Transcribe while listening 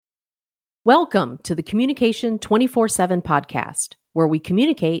Welcome to the Communication 24/7 podcast, where we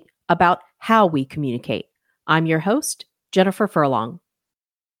communicate about how we communicate. I'm your host, Jennifer Furlong.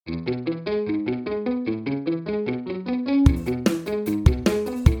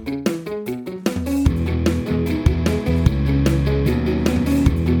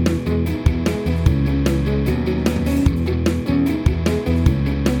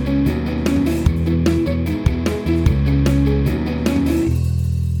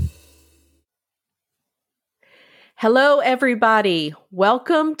 Hello, everybody.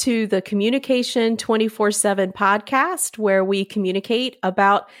 Welcome to the Communication 24/7 podcast, where we communicate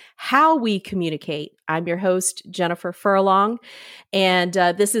about how we communicate. I'm your host, Jennifer Furlong, and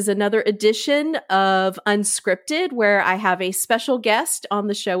this is another edition of Unscripted, where I have a special guest on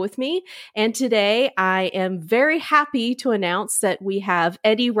the show with me. And today I am very happy to announce that we have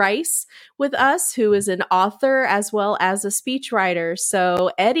Eddie Rice with us, who is an author as well as a speechwriter.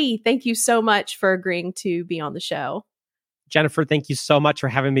 So, Eddie, thank you so much for agreeing to be on the show. Jennifer, thank you so much for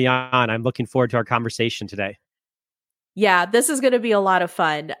having me on. I'm looking forward to our conversation today. Yeah, this is going to be a lot of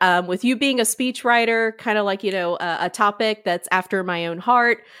fun. With you being a speechwriter, kind of like, a topic that's after my own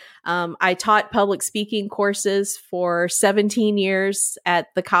heart. I taught public speaking courses for 17 years at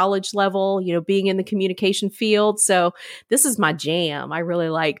the college level, being in the communication field. So this is my jam. I really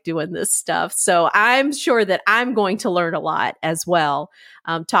like doing this stuff. So I'm sure that I'm going to learn a lot as well,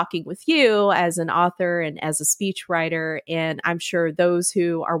 talking with you as an author and as a speechwriter. And I'm sure those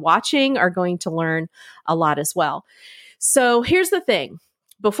who are watching are going to learn a lot as well. So here's the thing.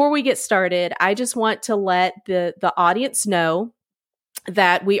 Before we get started, I just want to let the audience know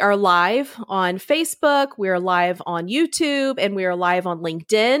that we are live on Facebook, we are live on YouTube, and we are live on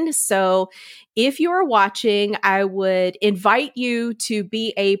LinkedIn. So if you are watching, I would invite you to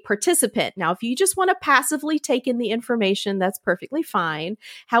be a participant. Now, if you just want to passively take in the information, that's perfectly fine.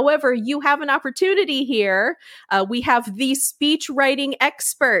 However, you have an opportunity here. We have the speech writing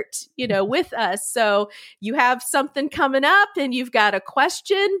expert, with us. So you have something coming up and you've got a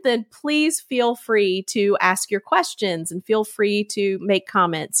question, then please feel free to ask your questions and feel free to make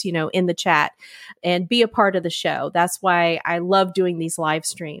comments, in the chat and be a part of the show. That's why I love doing these live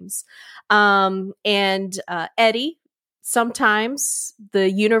streams. Eddie, sometimes the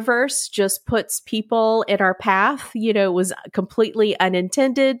universe just puts people in our path. It was completely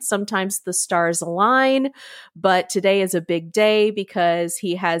unintended. Sometimes the stars align, but today is a big day because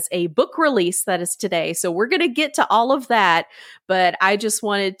he has a book release that is today. So we're going to get to all of that, but I just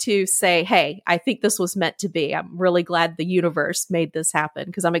wanted to say, hey, I think this was meant to be. I'm really glad the universe made this happen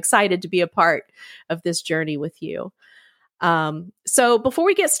because I'm excited to be a part of this journey with you. So before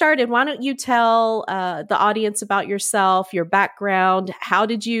we get started, why don't you tell the audience about yourself, your background? How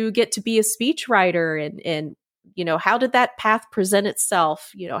did you get to be a speechwriter, and how did that path present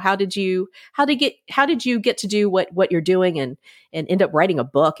itself? How did you get to do what you're doing and end up writing a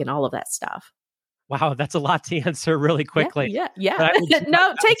book and all of that stuff? Wow, that's a lot to answer really quickly. Yeah.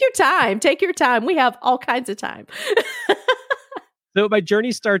 No, take your time. Take your time. We have all kinds of time. So my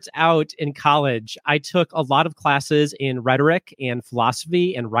journey starts out in college. I took a lot of classes in rhetoric and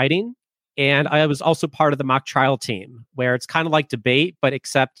philosophy and writing. And I was also part of the mock trial team, where it's kind of like debate, but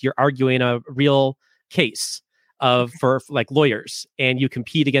except you're arguing a real case for like lawyers, and you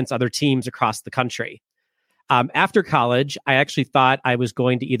compete against other teams across the country. After college, I actually thought I was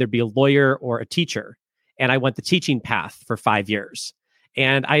going to either be a lawyer or a teacher. And I went the teaching path for 5 years.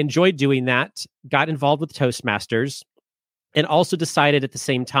 And I enjoyed doing that, got involved with Toastmasters, and also decided at the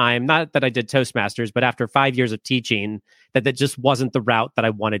same time, not that I did Toastmasters, but after 5 years of teaching, that just wasn't the route that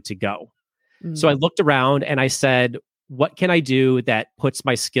I wanted to go. Mm. So I looked around and I said, what can I do that puts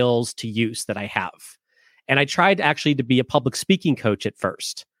my skills to use that I have? And I tried actually to be a public speaking coach at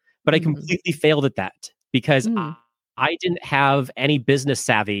first, but I completely failed at that because I didn't have any business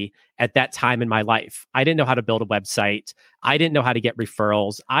savvy at that time in my life. I didn't know how to build a website. I didn't know how to get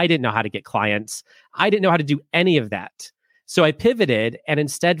referrals. I didn't know how to get clients. I didn't know how to do any of that. So I pivoted and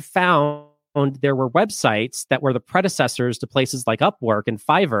instead found there were websites that were the predecessors to places like Upwork and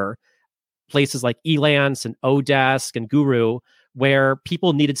Fiverr, places like Elance and Odesk and Guru, where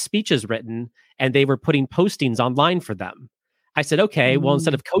people needed speeches written and they were putting postings online for them. I said, okay, well,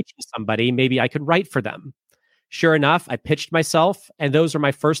 instead of coaching somebody, maybe I could write for them. Sure enough, I pitched myself, and those were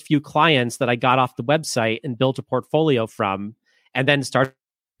my first few clients that I got off the website and built a portfolio from, and then started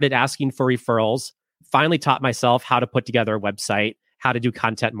asking for referrals. Finally taught myself how to put together a website, how to do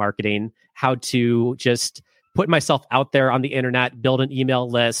content marketing, how to just put myself out there on the internet, build an email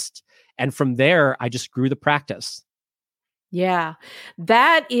list. And from there, I just grew the practice. Yeah,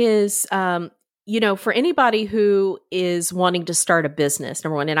 that is, for anybody who is wanting to start a business,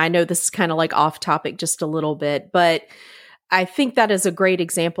 number one, and I know this is kind of like off topic just a little bit, but I think that is a great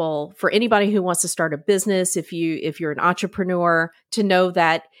example for anybody who wants to start a business. If you're an entrepreneur, to know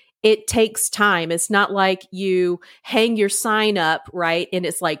that it takes time. It's not like you hang your sign up, right? And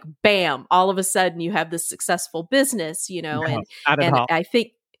it's like, bam, all of a sudden you have this successful business, No, and not at all. I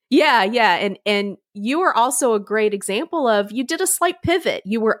think, yeah. And you are also a great example of, you did a slight pivot.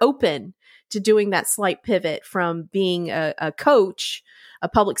 You were open to doing that slight pivot from being a coach, a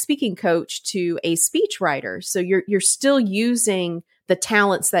public speaking coach, to a speech writer. So you're still using the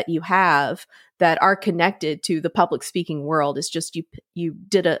talents that you have that are connected to the public speaking world. It's just you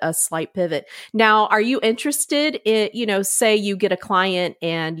did a slight pivot. Now, are you interested in, say you get a client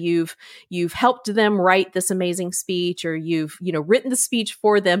and you've helped them write this amazing speech, or you've written the speech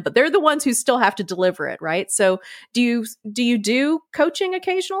for them, but they're the ones who still have to deliver it, right? So do you do coaching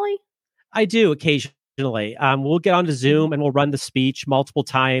occasionally? I do occasionally. We'll get onto Zoom and we'll run the speech multiple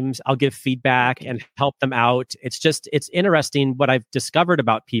times. I'll give feedback and help them out. It's interesting. What I've discovered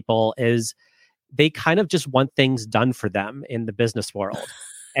about people is they kind of just want things done for them in the business world.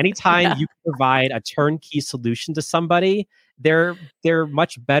 Anytime you can provide a turnkey solution to somebody, they're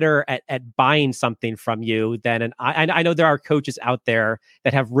much better at buying something from you than I know there are coaches out there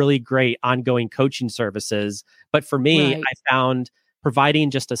that have really great ongoing coaching services, but for me, Right. I found providing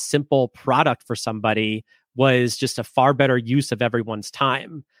just a simple product for somebody was just a far better use of everyone's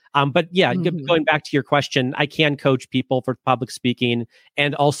time. But yeah, going back to your question, I can coach people for public speaking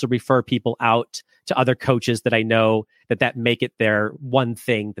and also refer people out to other coaches that I know that make it their one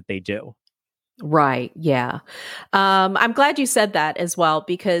thing that they do. Right. Yeah. I'm glad you said that as well,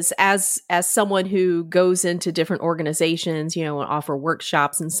 because as someone who goes into different organizations, and offer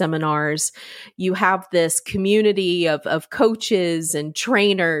workshops and seminars, you have this community of coaches and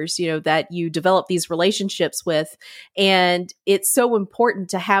trainers, that you develop these relationships with. And it's so important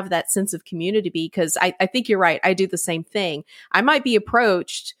to have that sense of community, because I think you're right. I do the same thing. I might be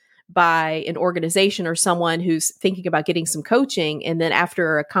approached by an organization or someone who's thinking about getting some coaching. And then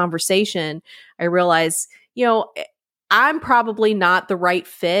after a conversation, I realize, I'm probably not the right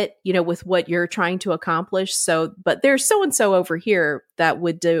fit, with what you're trying to accomplish. So, but there's so-and-so over here that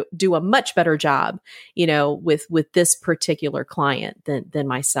would do a much better job, with this particular client than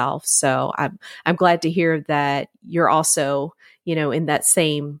myself. So I'm glad to hear that you're also, in that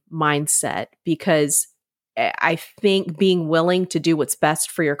same mindset, because I think being willing to do what's best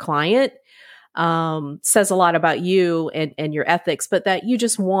for your client says a lot about you and your ethics, but that you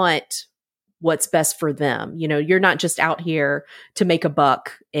just want what's best for them. You're not just out here to make a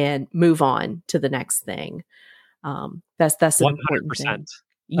buck and move on to the next thing. That's an important thing.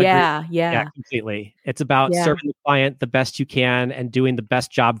 Yeah, completely. It's about serving the client the best you can and doing the best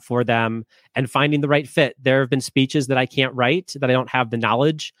job for them and finding the right fit. There have been speeches that I can't write, that I don't have the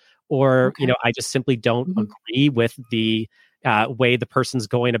knowledge, or I just simply don't agree with the way the person's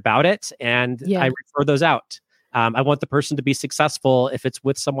going about it, and I refer those out. I want the person to be successful. If it's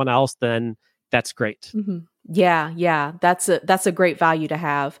with someone else, then that's great. Yeah. That's a great value to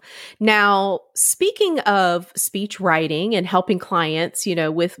have. Now, speaking of speech writing and helping clients,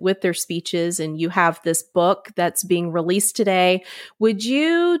 with their speeches, and you have this book that's being released today, would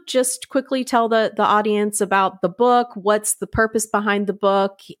you just quickly tell the audience about the book? What's the purpose behind the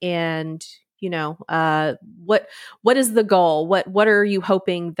book? And, what is the goal? What are you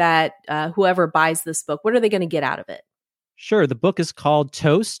hoping that whoever buys this book, what are they going to get out of it? Sure. The book is called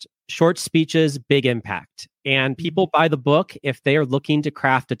Toast: Short Speeches, Big Impact. And people buy the book if they are looking to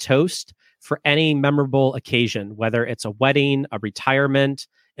craft a toast for any memorable occasion, whether it's a wedding, a retirement,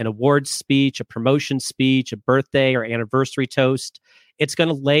 an awards speech, a promotion speech, a birthday or anniversary toast. It's going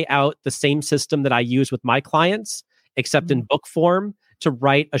to lay out the same system that I use with my clients, except in book form, to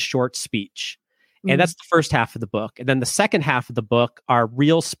write a short speech. And that's the first half of the book. And then the second half of the book are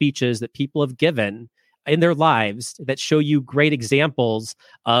real speeches that people have given in their lives that show you great examples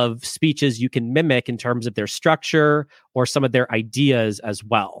of speeches you can mimic in terms of their structure or some of their ideas as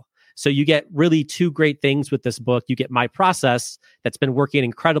well. So you get really two great things with this book. You get my process that's been working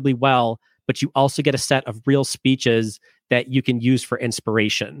incredibly well, but you also get a set of real speeches that you can use for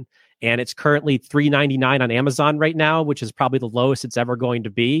inspiration. And it's currently $3.99 on Amazon right now, which is probably the lowest it's ever going to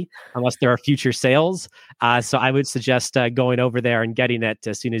be, unless there are future sales. So I would suggest going over there and getting it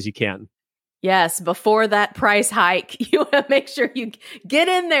as soon as you can. Yes, before that price hike, you want to make sure you get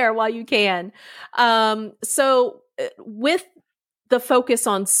in there while you can. So with the focus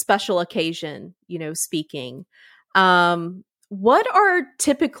on special occasion, speaking, what are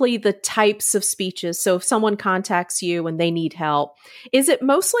typically the types of speeches? So if someone contacts you and they need help, is it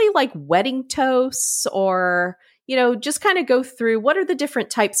mostly like wedding toasts or, just kind of go through what are the different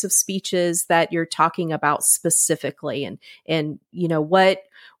types of speeches that you're talking about specifically and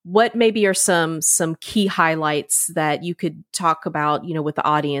what maybe are some key highlights that you could talk about, with the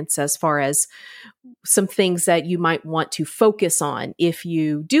audience as far as some things that you might want to focus on if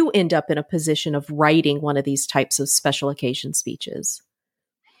you do end up in a position of writing one of these types of special occasion speeches?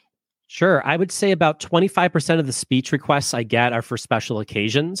 Sure. I would say about 25% of the speech requests I get are for special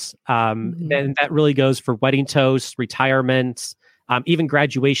occasions. And that really goes for wedding toasts, retirements, even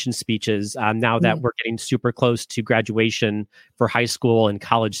graduation speeches. Now that we're getting super close to graduation for high school and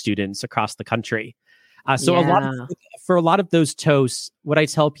college students across the country. For a lot of those toasts, what I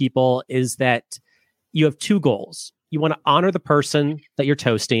tell people is that you have two goals. You want to honor the person that you're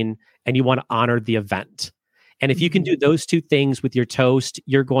toasting, and you want to honor the event. And if you can do those two things with your toast,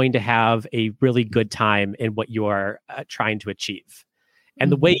 you're going to have a really good time in what you are trying to achieve.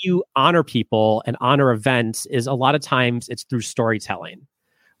 And the way you honor people and honor events is a lot of times it's through storytelling,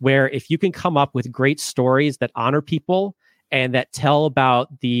 where if you can come up with great stories that honor people and that tell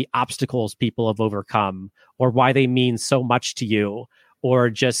about the obstacles people have overcome or why they mean so much to you,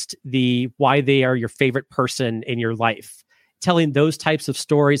 or just why they are your favorite person in your life. Telling those types of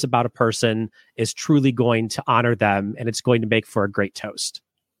stories about a person is truly going to honor them, and it's going to make for a great toast.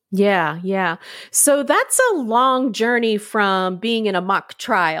 Yeah, yeah. So that's a long journey from being in a mock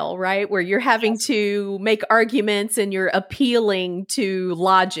trial, right? Where you're having to make arguments and you're appealing to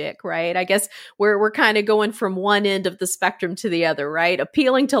logic, right? I guess we're kind of going from one end of the spectrum to the other, right?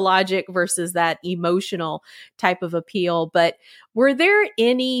 Appealing to logic versus that emotional type of appeal. But were there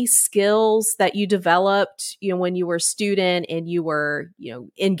any skills that you developed, when you were a student and you were,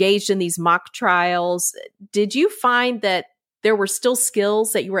 engaged in these mock trials? Did you find that there were still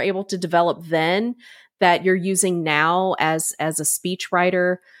skills that you were able to develop then that you're using now as a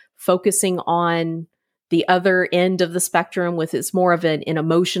speechwriter, focusing on the other end of the spectrum with it's more of an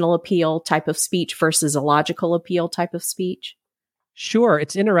emotional appeal type of speech versus a logical appeal type of speech? Sure.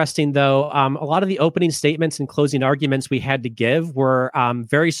 It's interesting, though. A lot of the opening statements and closing arguments we had to give were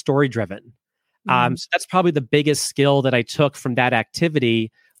very story driven. So that's probably the biggest skill that I took from that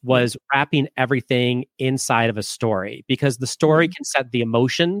activity was wrapping everything inside of a story, because the story can set the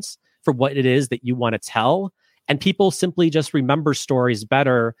emotions for what it is that you want to tell. And people simply just remember stories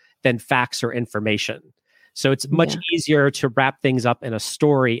better than facts or information. So it's much easier to wrap things up in a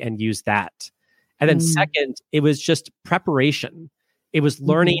story and use that. And then second, it was just preparation. It was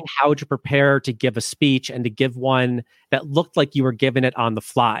learning how to prepare to give a speech and to give one that looked like you were giving it on the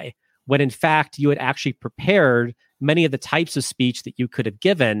fly, when in fact you had actually prepared many of the types of speech that you could have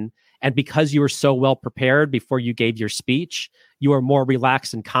given. And because you were so well prepared before you gave your speech, you were more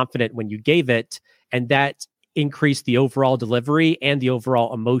relaxed and confident when you gave it. And that increased the overall delivery and the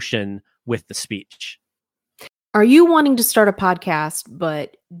overall emotion with the speech. Are you wanting to start a podcast,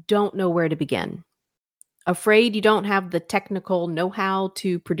 but don't know where to begin? Afraid you don't have the technical know-how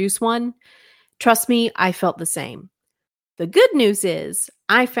to produce one? Trust me, I felt the same. The good news is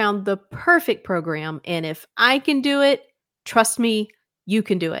I found the perfect program, and if I can do it, trust me, you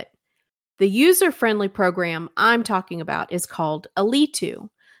can do it. The user-friendly program I'm talking about is called Alitu,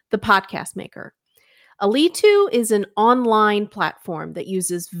 the podcast maker. Alitu is an online platform that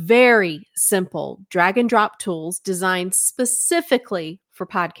uses very simple drag and drop tools designed specifically for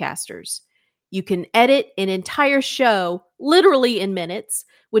podcasters. You can edit an entire show literally in minutes,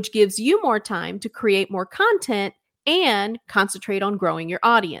 which gives you more time to create more content and concentrate on growing your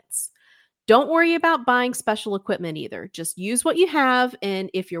audience. Don't worry about buying special equipment either. Just use what you have, and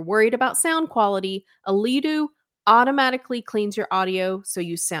if you're worried about sound quality, Alitu automatically cleans your audio so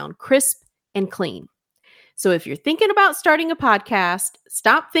you sound crisp and clean. So if you're thinking about starting a podcast,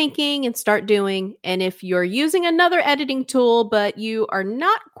 stop thinking and start doing. And if you're using another editing tool, but you are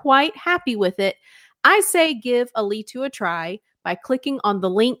not quite happy with it, I say give Alitu a try by clicking on the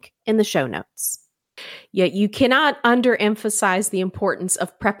link in the show notes. Yet you cannot underemphasize the importance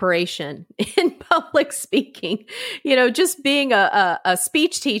of preparation in public speaking. Just being a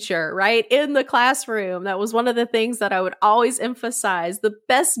speech teacher, right, in the classroom, that was one of the things that I would always emphasize. The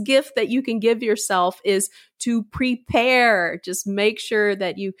best gift that you can give yourself is to prepare. Just make sure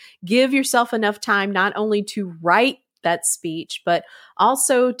that you give yourself enough time not only to write that speech, but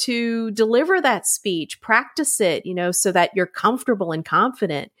also to deliver that speech, practice it, so that you're comfortable and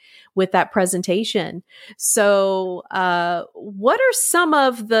confident with that presentation. So, what are some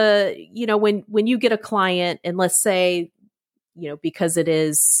of the, when you get a client and let's say, because it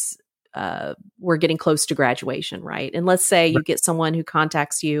is we're getting close to graduation, right? And let's say you get someone who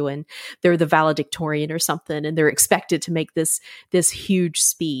contacts you and they're the valedictorian or something, and they're expected to make this huge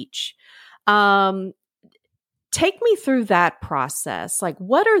speech. Take me through that process. Like,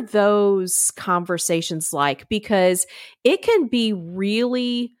 what are those conversations like? Because it can be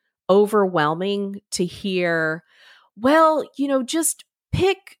really overwhelming to hear, well, just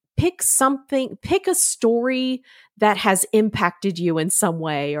pick something, pick a story that has impacted you in some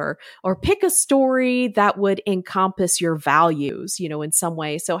way, or pick a story that would encompass your values, in some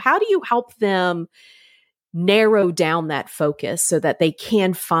way. So how do you help them narrow down that focus so that they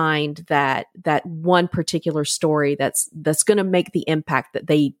can find that one particular story that's going to make the impact that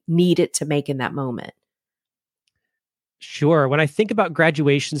they need it to make in that moment? Sure. When I think about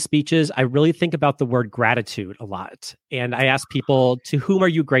graduation speeches, I really think about the word gratitude a lot. And I ask people, to whom are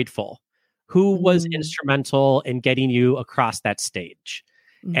you grateful? Who was instrumental in getting you across that stage?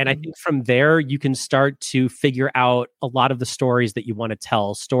 And I think from there, you can start to figure out a lot of the stories that you want to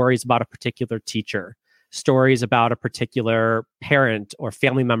tell, stories about a particular teacher, stories about a particular parent or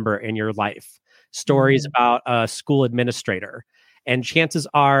family member in your life, stories about a school administrator. And chances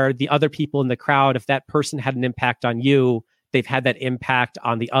are the other people in the crowd, if that person had an impact on you, they've had that impact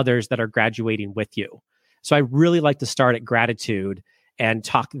on the others that are graduating with you. So I really like to start at gratitude and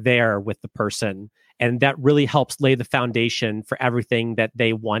talk there with the person. And that really helps lay the foundation for everything that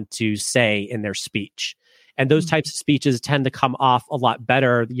they want to say in their speech. And those types of speeches tend to come off a lot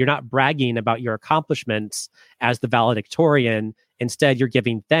better. You're not bragging about your accomplishments as the valedictorian. Instead, you're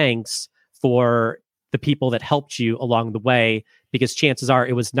giving thanks for the people that helped you along the way, because chances are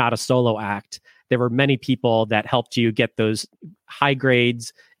it was not a solo act. There were many people that helped you get those high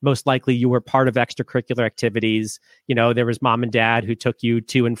grades. Most likely you were part of extracurricular activities. There was mom and dad who took you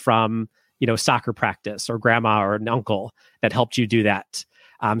to and from, soccer practice, or grandma or an uncle that helped you do that.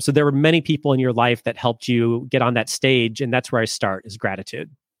 So there were many people in your life that helped you get on that stage. And that's where I start, is gratitude.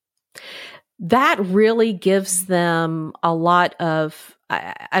 That really gives them a lot of,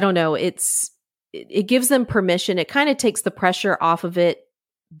 I don't know, it gives them permission. It kind of takes the pressure off of it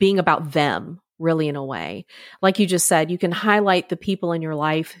being about them, really, in a way. Like you just said, you can highlight the people in your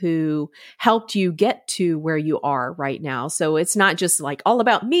life who helped you get to where you are right now. So it's not just like all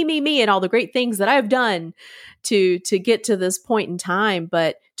about me, and all the great things that I've done to get to this point in time,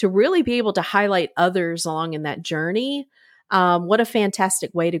 but to really be able to highlight others along in that journey. What a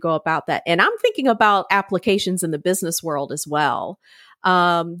fantastic way to go about that. And I'm thinking about applications in the business world as well.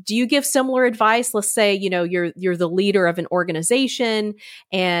 Do you give similar advice? Let's say, you're the leader of an organization,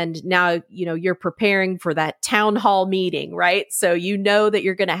 and now, you're preparing for that town hall meeting, right? So that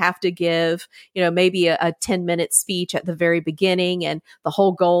you're going to have to give, maybe a 10-minute speech at the very beginning. And the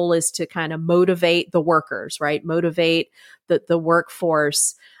whole goal is to kind of motivate the workers, right? Motivate the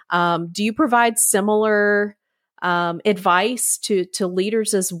workforce. Do you provide similar advice to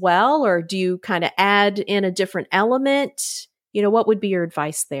leaders as well? Or do you kind of add in a different element? What would be your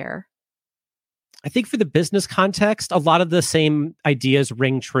advice there? I think for the business context, a lot of the same ideas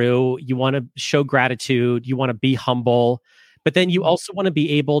ring true. You want to show gratitude, you want to be humble, but then you also want to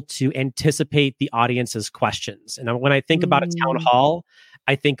be able to anticipate the audience's questions. And when I think about a town hall,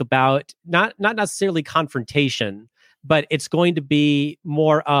 I think about not necessarily confrontation, but it's going to be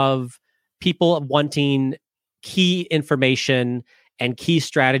more of people wanting key information and key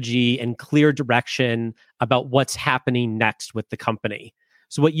strategy and clear direction about what's happening next with the company.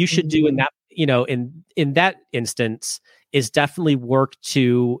 So what you should do in that, in that instance, is definitely work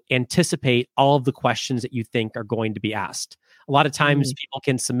to anticipate all of the questions that you think are going to be asked. A lot of times people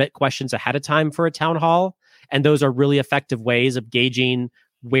can submit questions ahead of time for a town hall, and those are really effective ways of gauging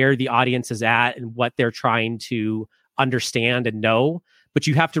where the audience is at and what they're trying to understand and know. But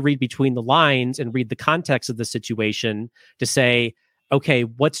you have to read between the lines and read the context of the situation to say, okay,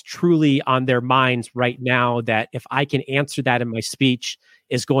 what's truly on their minds right now that if I can answer that in my speech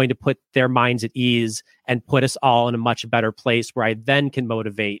is going to put their minds at ease and put us all in a much better place where I then can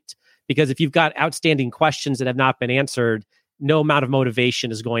motivate. Because if you've got outstanding questions that have not been answered, no amount of motivation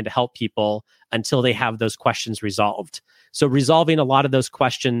is going to help people until they have those questions resolved. So resolving a lot of those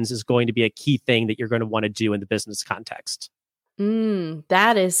questions is going to be a key thing that you're going to want to do in the business context.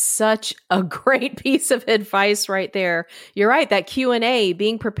 That is such a great piece of advice right there. You're right, that Q&A,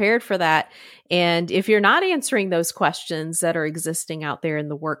 being prepared for that. And if you're not answering those questions that are existing out there in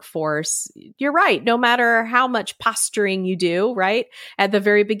the workforce, you're right. No matter how much posturing you do, right, at the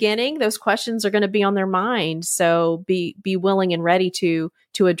very beginning, those questions are going to be on their mind. So be willing and ready to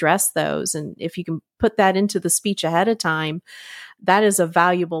address those. And if you can put that into the speech ahead of time, that is a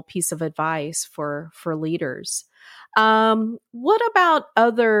valuable piece of advice for leaders. What about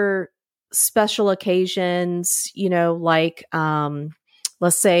other special occasions, like,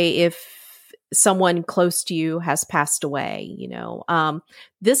 let's say if someone close to you has passed away,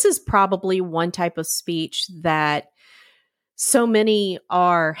 this is probably one type of speech that so many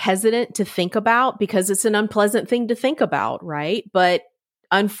are hesitant to think about because it's an unpleasant thing to think about, right? But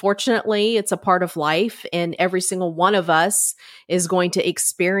unfortunately, it's a part of life, and every single one of us is going to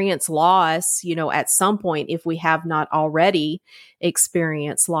experience loss, at some point if we have not already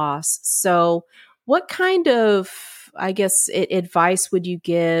experienced loss. So, what kind of, I guess, advice would you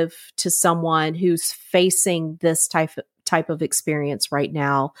give to someone who's facing this type of experience right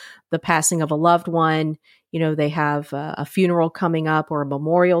now? The passing of a loved one, they have a funeral coming up or a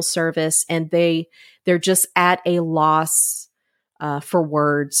memorial service, and they're just at a loss for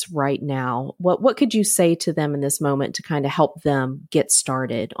words right now. What could you say to them in this moment to kind of help them get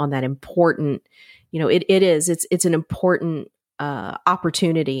started on that important, it's an important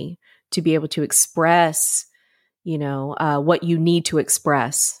opportunity to be able to express, what you need to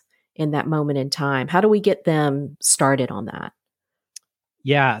express in that moment in time. How do we get them started on that?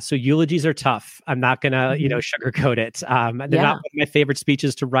 Yeah, so eulogies are tough. I'm not gonna, sugarcoat it. They're not one of my favorite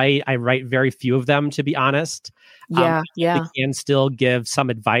speeches to write. I write very few of them, to be honest. Yeah. They can still give some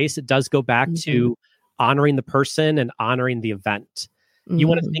advice. It does go back to honoring the person and honoring the event. You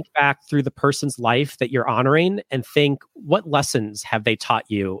want to think back through the person's life that you're honoring and think, what lessons have they taught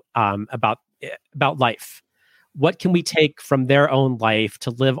you about life? What can we take from their own life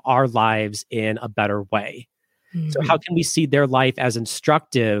to live our lives in a better way? So how can we see their life as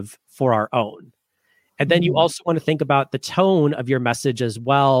instructive for our own? And then you also want to think about the tone of your message as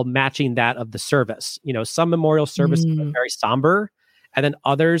well, matching that of the service. Some memorial services are very somber, and then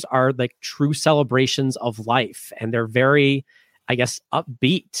others are like true celebrations of life. And they're very, I guess,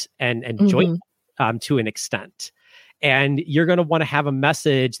 upbeat and joyful to an extent. And you're going to want to have a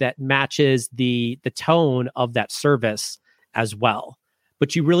message that matches the tone of that service as well.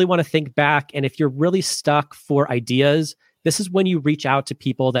 But you really want to think back. And if you're really stuck for ideas, this is when you reach out to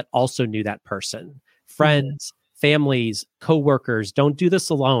people that also knew that person. Friends, families, coworkers. Don't do this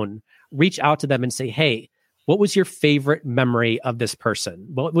alone. Reach out to them and say, hey, what was your favorite memory of this person?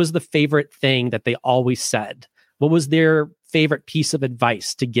 What was the favorite thing that they always said? What was their favorite piece of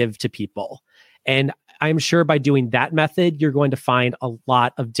advice to give to people? And I'm sure by doing that method, you're going to find a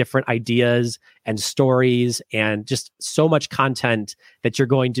lot of different ideas and stories and just so much content that you're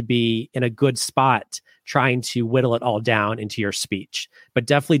going to be in a good spot trying to whittle it all down into your speech. But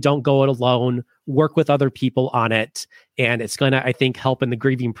definitely don't go it alone. Work with other people on it. And it's going to, I think, help in the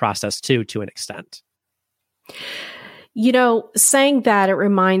grieving process too, to an extent. Saying that, it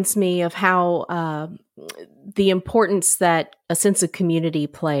reminds me of how the importance that a sense of community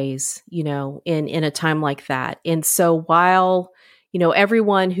plays, in a time like that. And so while,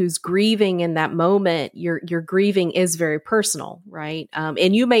 everyone who's grieving in that moment, your grieving is very personal, right?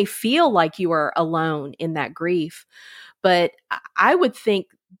 And you may feel like you are alone in that grief, but I would think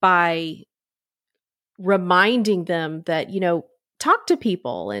by reminding them that, talk to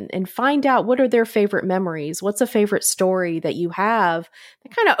people and find out what are their favorite memories. What's a favorite story that you have?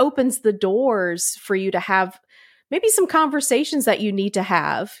 That kind of opens the doors for you to have maybe some conversations that you need to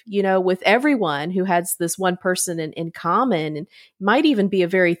have, with everyone who has this one person in common, and might even be a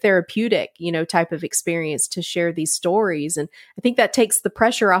very therapeutic, type of experience to share these stories. And I think that takes the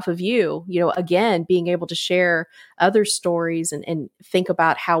pressure off of you, again, being able to share other stories and think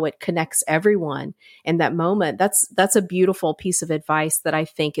about how it connects everyone in that moment. That's a beautiful piece of advice that I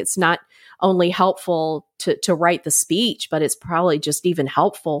think it's not only helpful to write the speech, but it's probably just even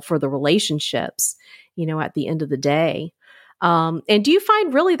helpful for the relationships, at the end of the day. And do you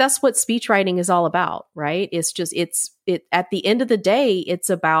find really that's what speech writing is all about, right? It's at the end of the day,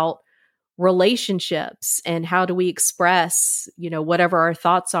 it's about relationships and how do we express, whatever our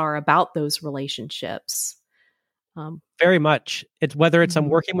thoughts are about those relationships. Very much. It's whether I'm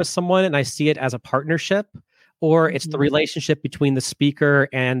working with someone and I see it as a partnership, or it's the relationship between the speaker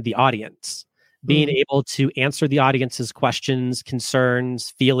and the audience. Being able to answer the audience's questions,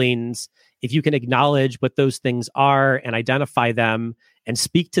 concerns, feelings. If you can acknowledge what those things are and identify them and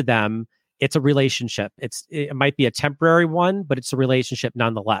speak to them, it's a relationship. It might be a temporary one, but it's a relationship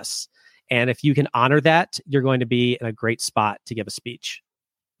nonetheless. And if you can honor that, you're going to be in a great spot to give a speech.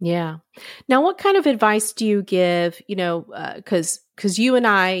 Yeah. Now, what kind of advice do you give, because you and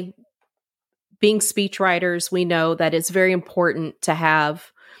I, being speech writers, we know that it's very important to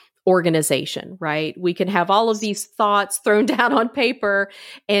have organization, right? We can have all of these thoughts thrown down on paper,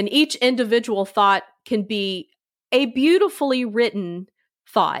 and each individual thought can be a beautifully written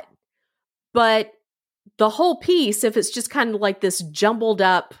thought. But the whole piece, if it's just kind of like this jumbled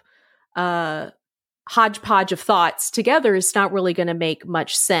up hodgepodge of thoughts together is not really going to make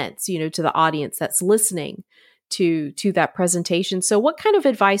much sense, to the audience that's listening to that presentation. So what kind of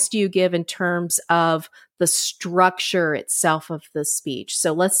advice do you give in terms of the structure itself of the speech?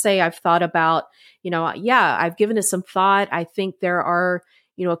 So let's say I've thought about, I've given it some thought. I think there are,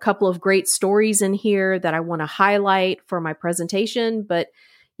 a couple of great stories in here that I want to highlight for my presentation, but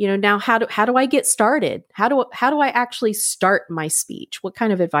now how do I get started? How do I actually start my speech? What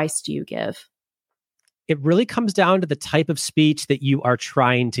kind of advice do you give? It really comes down to the type of speech that you are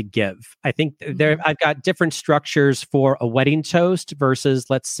trying to give. I think I've got different structures for a wedding toast versus,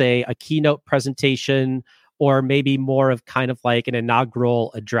 let's say, a keynote presentation, or maybe more of kind of like an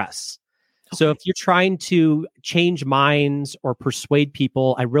inaugural address. Okay. So if you're trying to change minds or persuade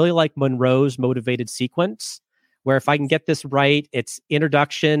people, I really like Monroe's motivated sequence, where if I can get this right, it's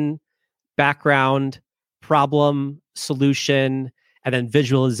introduction, background, problem, solution, and then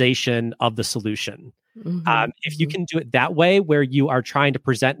visualization of the solution. If you can do it that way, where you are trying to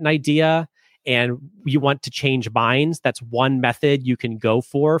present an idea and you want to change minds, that's one method you can go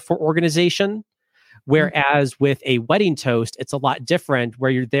for organization. Whereas with a wedding toast, it's a lot different, where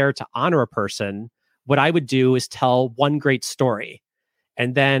you're there to honor a person. What I would do is tell one great story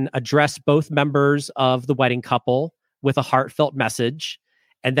and then address both members of the wedding couple with a heartfelt message,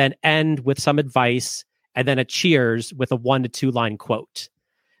 and then end with some advice, and then a cheers with a 1 to 2 line quote.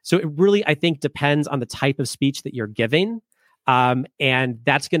 So it really, I think, depends on the type of speech that you're giving. And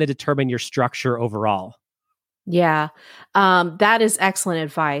that's going to determine your structure overall. Yeah, that is excellent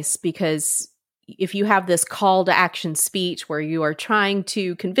advice, because if you have this call to action speech where you are trying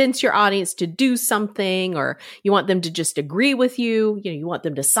to convince your audience to do something, or you want them to just agree with you, you want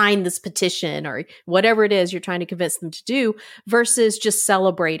them to sign this petition or whatever it is you're trying to convince them to do, versus just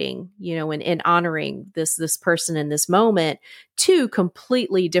celebrating, and honoring this person in this moment, two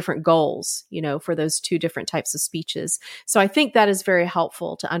completely different goals, for those two different types of speeches. So I think that is very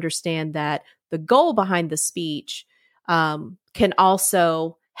helpful to understand that the goal behind the speech can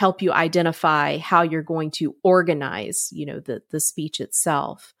also help you identify how you're going to organize, the speech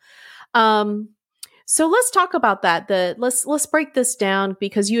itself. So let's talk about that. Let's break this down,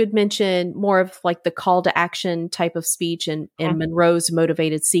 because you had mentioned more of like the call to action type of speech in Monroe's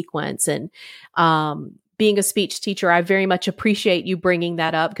motivated sequence. And being a speech teacher, I very much appreciate you bringing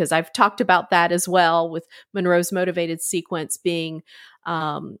that up, because I've talked about that as well, with Monroe's motivated sequence being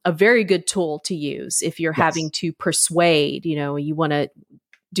a very good tool to use if you're having to persuade, you want to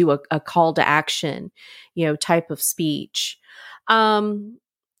do a call to action, type of speech. How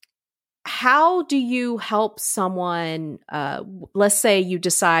do you help someone? Let's say you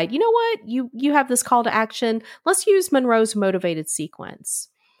decide, you have this call to action. Let's use Monroe's motivated sequence.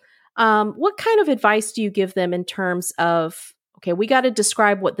 What kind of advice do you give them in terms of, okay, we got to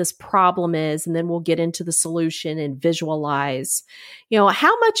describe what this problem is, and then we'll get into the solution and visualize,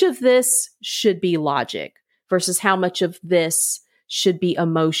 how much of this should be logic versus how much of this should be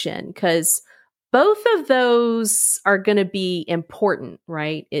emotion, because both of those are going to be important,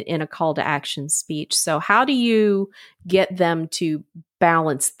 right, in a call to action speech. So how do you get them to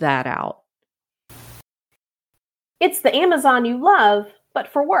balance that out? It's the Amazon you love, but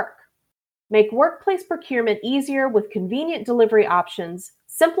for work. Make workplace procurement easier with convenient delivery options,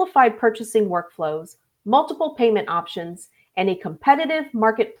 simplified purchasing workflows, multiple payment options, and a competitive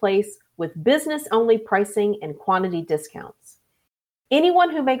marketplace with business-only pricing and quantity discounts. Anyone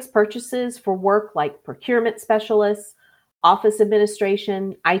who makes purchases for work like procurement specialists, office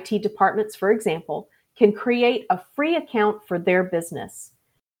administration, IT departments, for example, can create a free account for their business.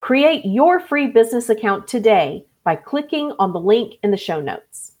 Create your free business account today by clicking on the link in the show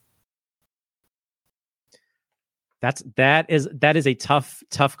notes. That is a tough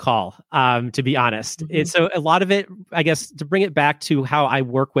call, to be honest. So a lot of it, I guess, to bring it back to how I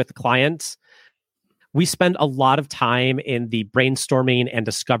work with clients, we spend a lot of time in the brainstorming and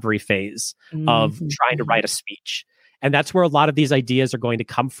discovery phase of trying to write a speech. And that's where a lot of these ideas are going to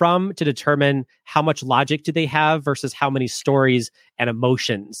come from, to determine how much logic do they have versus how many stories and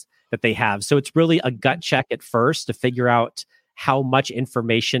emotions that they have. So it's really a gut check at first to figure out how much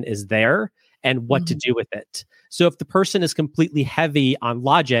information is there and what to do with it. So if the person is completely heavy on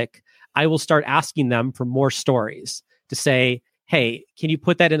logic, I will start asking them for more stories to say, hey, can you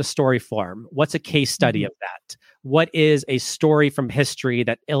put that in a story form? What's a case study of that? What is a story from history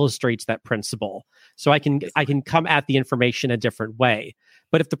that illustrates that principle? So I can come at the information a different way.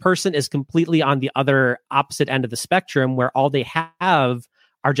 But if the person is completely on the other opposite end of the spectrum, where all they have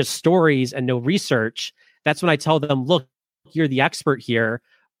are just stories and no research, that's when I tell them, look, you're the expert here.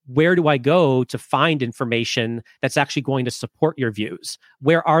 where do I go to find information that's actually going to support your views?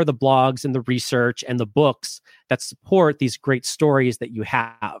 Where are the blogs and the research and the books that support these great stories that you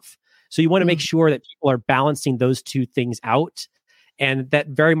have? So you want to make sure that people are balancing those two things out. And that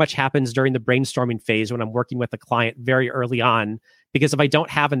very much happens during the brainstorming phase when I'm working with a client very early on. Because if I don't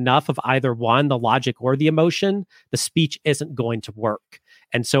have enough of either one, the logic or the emotion, the speech isn't going to work.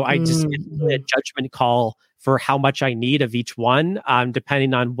 And so I just it's really a judgment call for how much I need of each one,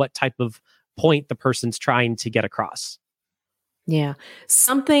 depending on what type of point the person's trying to get across. Yeah.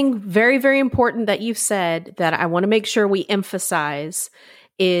 Something very, very important that you've said that I want to make sure we emphasize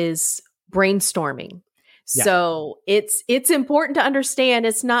is brainstorming. Yeah. So it's important to understand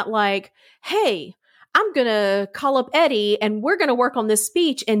it's not like, hey, I'm going to call up Eddie and we're going to work on this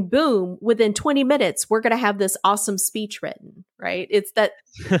speech and boom, within 20 minutes, we're going to have this awesome speech written, right? It's that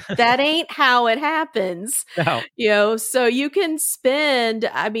ain't how it happens. No. So you can spend,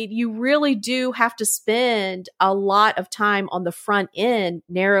 you really do have to spend a lot of time on the front end,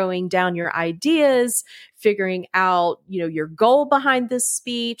 narrowing down your ideas, figuring out, your goal behind this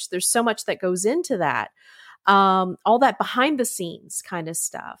speech. There's so much that goes into that. All that behind the scenes kind of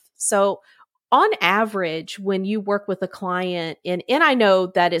stuff. So on average, when you work with a client, and I know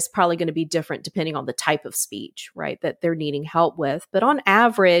that is probably going to be different depending on the type of speech, right, that they're needing help with. But on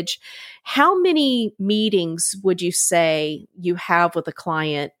average, how many meetings would you say you have with a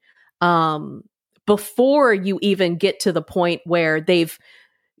client before you even get to the point where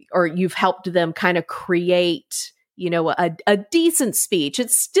you've helped them kind of create a decent speech?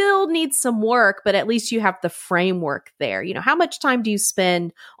 It still needs some work, but at least you have the framework there. How much time do you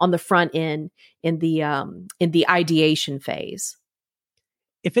spend on the front end in the ideation phase?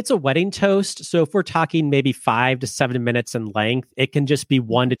 If it's a wedding toast, so if we're talking maybe 5 to 7 minutes in length, it can just be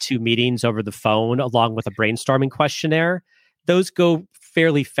 1 to 2 meetings over the phone along with a brainstorming questionnaire. Those go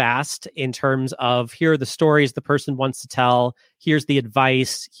fairly fast in terms of here are the stories the person wants to tell, here's the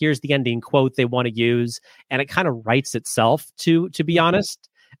advice, here's the ending quote they want to use, and it kind of writes itself, to be honest.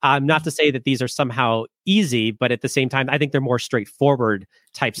 Not to say that these are somehow easy, but at the same time, I think they're more straightforward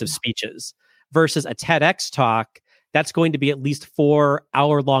types of speeches versus a TEDx talk. That's going to be at least 4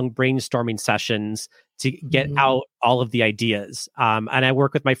 hour-long brainstorming sessions to get out all of the ideas. And I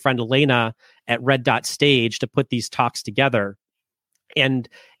work with my friend Elena at Red Dot Stage to put these talks together. And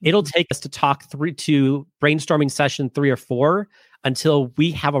it'll take us to brainstorming session 3 or 4 until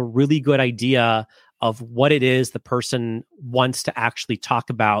we have a really good idea of what it is the person wants to actually talk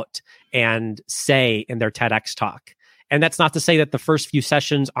about and say in their TEDx talk. And that's not to say that the first few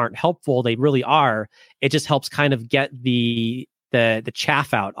sessions aren't helpful. They really are. It just helps kind of get the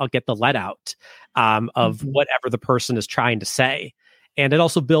chaff out. I'll get the lead out of whatever the person is trying to say. And it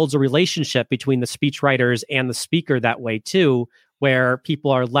also builds a relationship between the speechwriters and the speaker that way too, where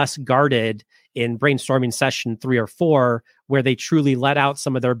people are less guarded in brainstorming session 3 or 4, where they truly let out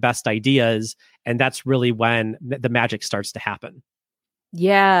some of their best ideas. And that's really when the magic starts to happen.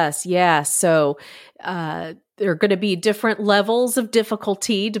 Yes. So there are going to be different levels of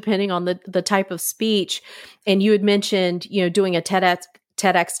difficulty depending on the type of speech. And you had mentioned, doing a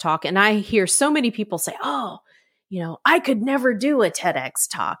TEDx talk. And I hear so many people say, oh, I could never do a TEDx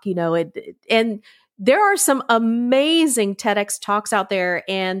talk, and there are some amazing TEDx talks out there.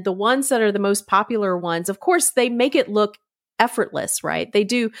 And the ones that are the most popular ones, of course, they make it look effortless, right?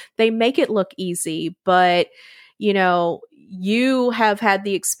 They make it look easy, but you have had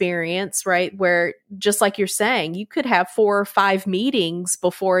the experience, right? Where just like you're saying, you could have 4 or 5 meetings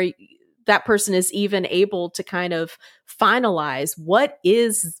before that person is even able to kind of finalize what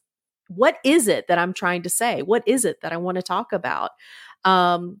is it that I'm trying to say? What is it that I want to talk about?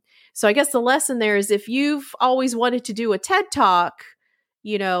 So I guess the lesson there is if you've always wanted to do a TED Talk,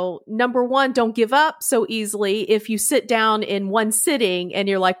 number one, don't give up so easily. If you sit down in one sitting and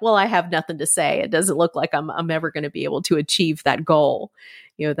you're like, well, I have nothing to say, it doesn't look like I'm ever going to be able to achieve that goal,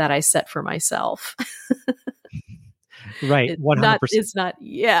 that I set for myself. Right. 100%. It's not.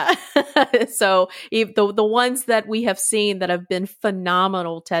 Yeah. So the ones that we have seen that have been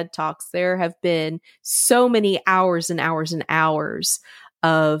phenomenal TED Talks, there have been so many hours and hours and hours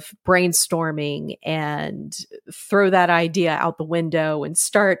of brainstorming and throw that idea out the window and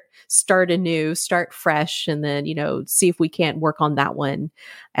start anew, start fresh, and then, see if we can't work on that one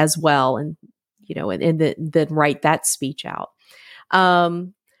as well. And, then write that speech out.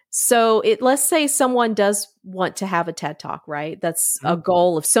 So let's say someone does want to have a TED Talk, right? That's a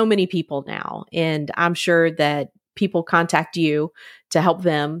goal of so many people now. And I'm sure that people contact you to help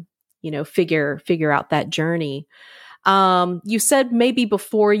them, figure out that journey. You said maybe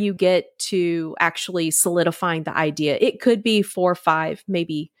before you get to actually solidifying the idea, it could be 4, 5,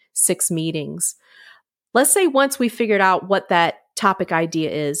 maybe 6 meetings. Let's say once we figured out what that topic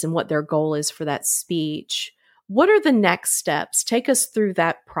idea is and what their goal is for that speech, what are the next steps? Take us through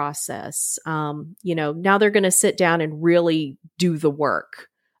that process. Now they're going to sit down and really do the work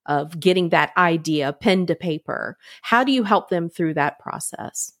of getting that idea pen to paper. How do you help them through that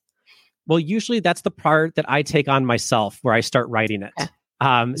process? Well, usually that's the part that I take on myself where I start writing it.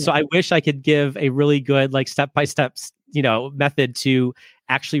 Okay. So I wish I could give a really good, like step-by-step, method to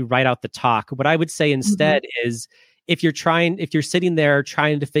actually write out the talk. What I would say instead is if you're sitting there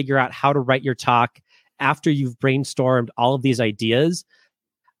trying to figure out how to write your talk after you've brainstormed all of these ideas,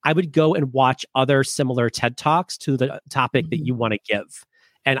 I would go and watch other similar TED Talks to the topic that you want to give.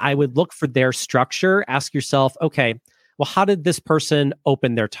 And I would look for their structure, ask yourself, okay, well, how did this person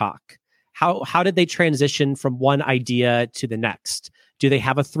open their talk? How did they transition from one idea to the next? Do they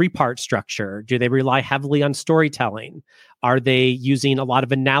have a 3-part structure? Do they rely heavily on storytelling? Are they using a lot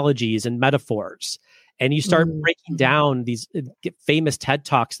of analogies and metaphors? And you start breaking down these famous TED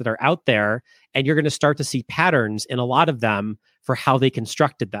Talks that are out there, and you're going to start to see patterns in a lot of them for how they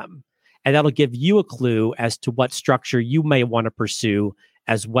constructed them. And that'll give you a clue as to what structure you may want to pursue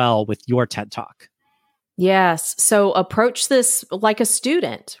as well with your TED Talk. Yes. So approach this like a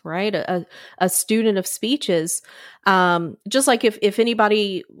student, right? A student of speeches. Just like if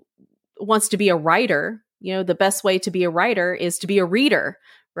anybody wants to be a writer, the best way to be a writer is to be a reader,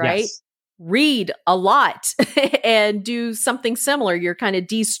 right? Yes. Read a lot and do something similar. You're kind of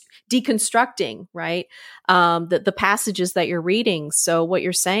deconstructing, right? The passages that you're reading. So what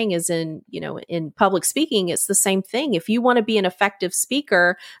you're saying is in public speaking, it's the same thing. If you want to be an effective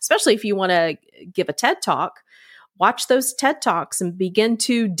speaker, especially if you want to give a TED Talk, watch those TED Talks and begin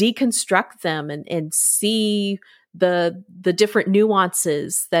to deconstruct them and see the different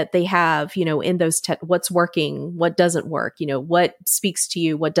nuances that they have, in those what's working, what doesn't work, what speaks to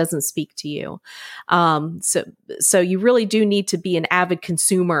you, what doesn't speak to you. So you really do need to be an avid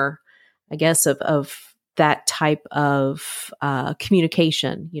consumer, I guess, of that type of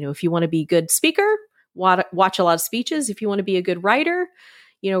communication. If you want to be a good speaker, watch a lot of speeches. If you want to be a good writer,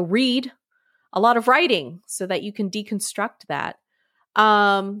 read a lot of writing so that you can deconstruct that.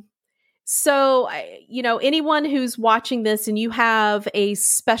 So, anyone who's watching this and you have a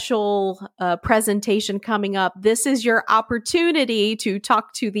special presentation coming up, this is your opportunity to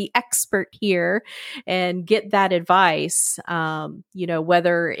talk to the expert here and get that advice.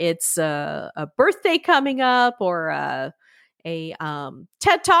 Whether it's a birthday coming up or a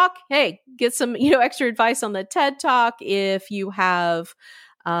TED Talk, hey, get some, extra advice on the TED Talk. If you have,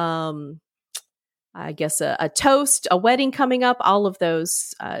 I guess a toast, a wedding coming up, all of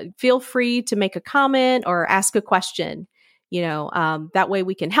those, feel free to make a comment or ask a question, that way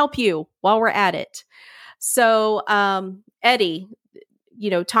we can help you while we're at it. So, Eddie,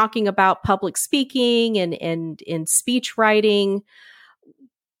 talking about public speaking and in speech writing,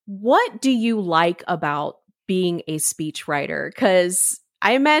 what do you like about being a speech writer? Because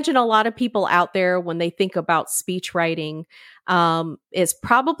I imagine a lot of people out there, when they think about speech writing, is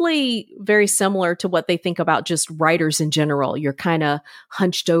probably very similar to what they think about just writers in general. You're kind of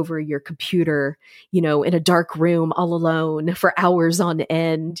hunched over your computer, in a dark room all alone for hours on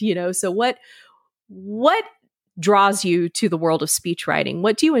end, So what draws you to the world of speech writing?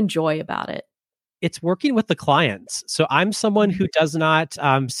 What do you enjoy about it? It's working with the clients. So I'm someone who does not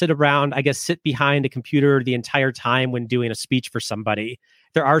sit behind a computer the entire time when doing a speech for somebody.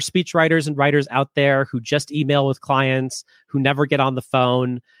 There are speech writers and writers out there who just email with clients, who never get on the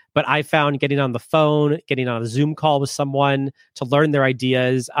phone. But I found getting on the phone, getting on a Zoom call with someone to learn their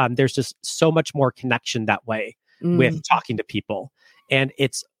ideas, there's just so much more connection that way with talking to people. And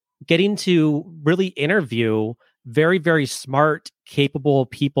it's getting to really interview very, very smart, capable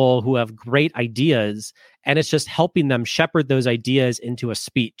people who have great ideas. And it's just helping them shepherd those ideas into a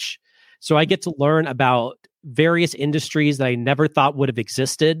speech. So I get to learn about various industries that I never thought would have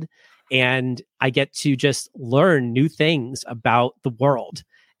existed. And I get to just learn new things about the world.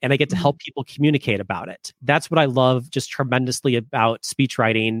 And I get to help people communicate about it. That's what I love just tremendously about speech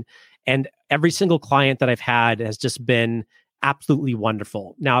writing. And every single client that I've had has just been absolutely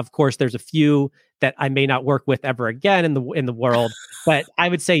wonderful. Now, of course, there's a few that I may not work with ever again in the world, but I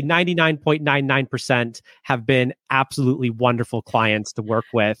would say 99.99% have been absolutely wonderful clients to work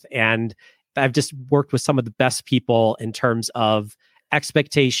with. And I've just worked with some of the best people in terms of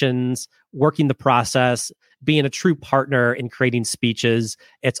expectations, working the process, being a true partner in creating speeches.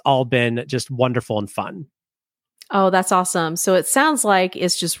 It's all been just wonderful and fun. Oh, that's awesome. So it sounds like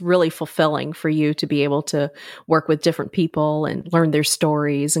it's just really fulfilling for you to be able to work with different people and learn their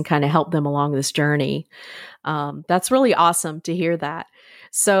stories and kind of help them along this journey. That's really awesome to hear that.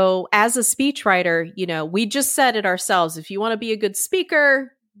 So as a speechwriter, we just said it ourselves. If you want to be a good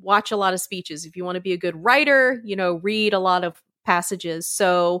speaker, watch a lot of speeches. If you want to be a good writer, read a lot of passages.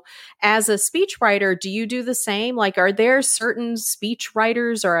 So as a speechwriter, do you do the same? Like, are there certain speech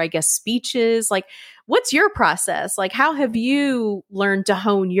writers or I guess speeches? Like, what's your process? Like, how have you learned to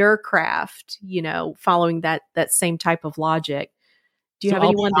hone your craft, following that same type of logic? Do you So have I'll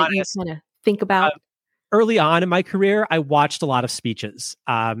be anyone that you honest, kind of think about? early on in my career, I watched a lot of speeches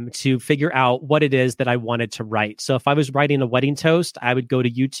to figure out what it is that I wanted to write. So if I was writing a wedding toast, I would go to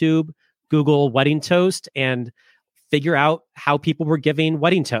YouTube, Google wedding toast, and figure out how people were giving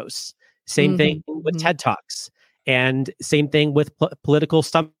wedding toasts. Same thing with TED Talks. And same thing with political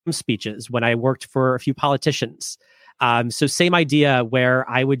stump speeches when I worked for a few politicians. So same idea where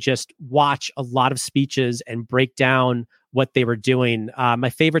I would just watch a lot of speeches and break down what they were doing. My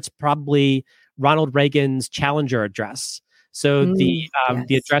favorite's probably Ronald Reagan's Challenger address. So the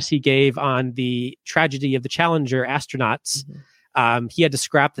address he gave on the tragedy of the Challenger astronauts, he had to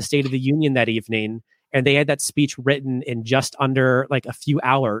scrap the State of the Union that evening. And they had that speech written in just under like a few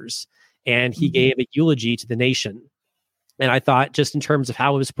hours. And he gave a eulogy to the nation. And I thought, just in terms of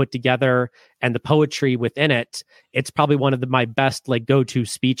how it was put together and the poetry within it, it's probably one of my best like go-to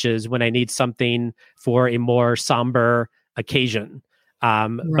speeches when I need something for a more somber occasion.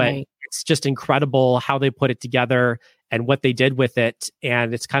 But it's just incredible how they put it together and what they did with it.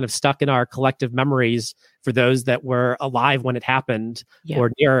 And it's kind of stuck in our collective memories for those that were alive when it happened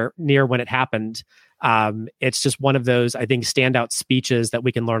or near when it happened. It's just one of those, I think, standout speeches that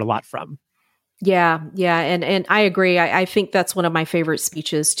we can learn a lot from. Yeah. And I agree. I think that's one of my favorite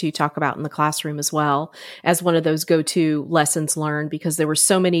speeches to talk about in the classroom as well, as one of those go-to lessons learned, because there were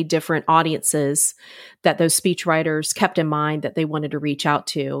so many different audiences that those speech writers kept in mind that they wanted to reach out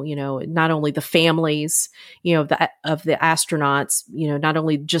to, not only the families, of the astronauts, not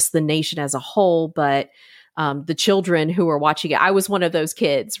only just the nation as a whole, but the children who were watching it. I was one of those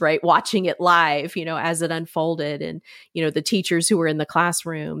kids, right? Watching it live, as it unfolded, and, the teachers who were in the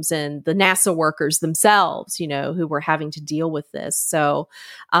classrooms and the NASA workers themselves, who were having to deal with this. So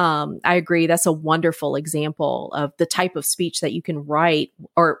I agree. That's a wonderful example of the type of speech that you can write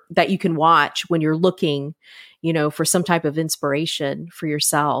or that you can watch when you're looking, for some type of inspiration for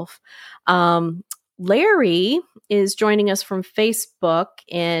yourself. Larry is joining us from Facebook,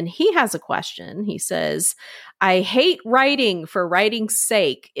 and he has a question. He says, I hate writing for writing's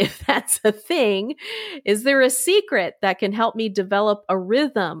sake. If that's a thing, is there a secret that can help me develop a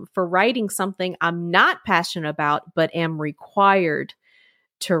rhythm for writing something I'm not passionate about, but am required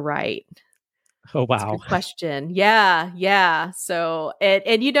to write? Oh, wow. Good question. Yeah. So,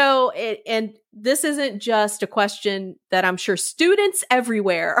 and this isn't just a question that I'm sure students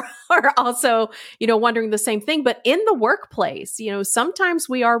everywhere are also, wondering the same thing, but in the workplace, sometimes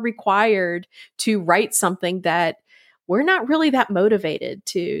we are required to write something that we're not really that motivated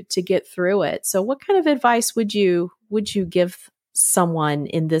to get through it. So what kind of advice would you give someone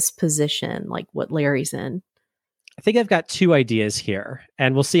in this position, like what Larry's in? I think I've got two ideas here,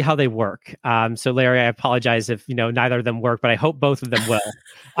 and we'll see how they work. So, Larry, I apologize if neither of them work, but I hope both of them will.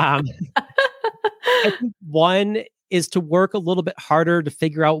 I think one is to work a little bit harder to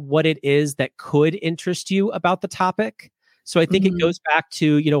figure out what it is that could interest you about the topic. So, I think it goes back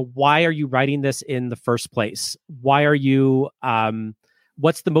to why are you writing this in the first place? Why are you?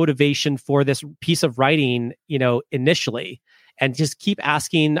 What's the motivation for this piece of writing? Initially. And just keep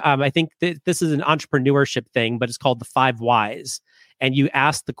asking. I think this is an entrepreneurship thing, but it's called the 5 whys. And you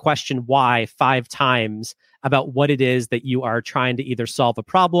ask the question why 5 times about what it is that you are trying to either solve a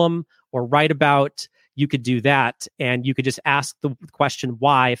problem or write about. You could do that. And you could just ask the question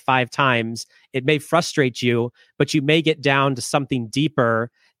why 5 times. It may frustrate you, but you may get down to something deeper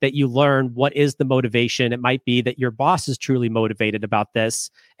that you learn what is the motivation. It might be that your boss is truly motivated about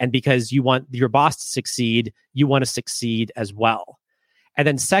this. And because you want your boss to succeed, you want to succeed as well. And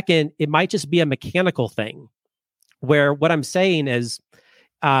then second, it might just be a mechanical thing where what I'm saying is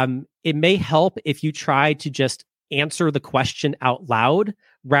it may help if you try to just answer the question out loud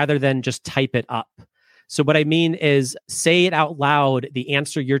rather than just type it up. So what I mean is say it out loud, the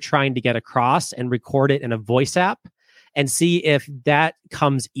answer you're trying to get across, and record it in a voice app. And see if that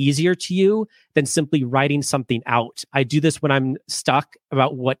comes easier to you than simply writing something out. I do this when I'm stuck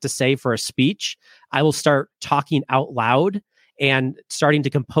about what to say for a speech. I will start talking out loud and starting to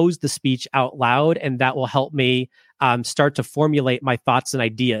compose the speech out loud, and that will help me start to formulate my thoughts and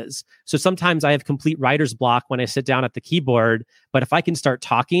ideas. So sometimes I have complete writer's block when I sit down at the keyboard, but if I can start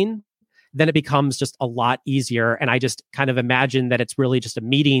talking, then it becomes just a lot easier. And I just kind of imagine that it's really just a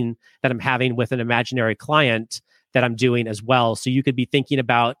meeting that I'm having with an imaginary client that I'm doing as well. So you could be thinking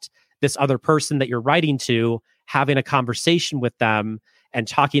about this other person that you're writing to, having a conversation with them and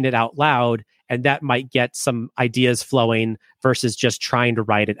talking it out loud. And that might get some ideas flowing versus just trying to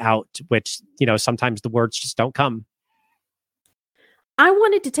write it out, which, sometimes the words just don't come. I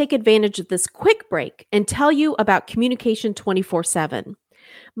wanted to take advantage of this quick break and tell you about Communication 24/7.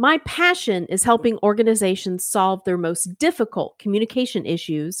 My passion is helping organizations solve their most difficult communication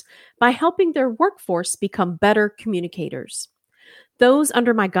issues by helping their workforce become better communicators. Those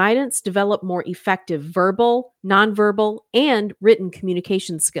under my guidance develop more effective verbal, nonverbal, and written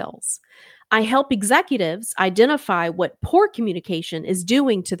communication skills. I help executives identify what poor communication is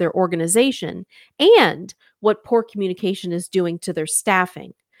doing to their organization and what poor communication is doing to their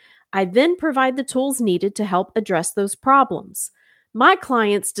staffing. I then provide the tools needed to help address those problems. My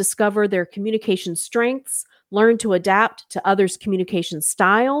clients discover their communication strengths, learn to adapt to others' communication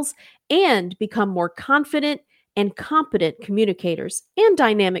styles, and become more confident and competent communicators and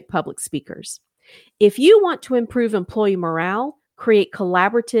dynamic public speakers. If you want to improve employee morale, create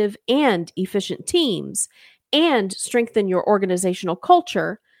collaborative and efficient teams, and strengthen your organizational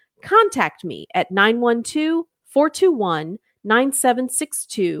culture, contact me at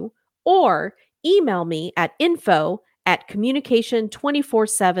 912-421-9762 or email me at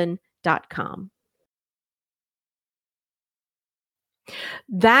info@communication247.com.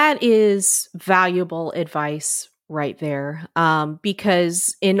 That is valuable advice right there,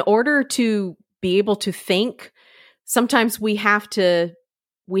 because in order to be able to think, sometimes we have to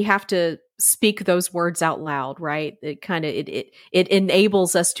speak those words out loud, right? It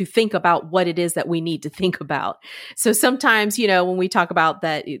enables us to think about what it is that we need to think about. So sometimes, when we talk about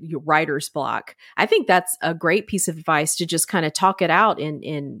that your writer's block, I think that's a great piece of advice to just kind of talk it out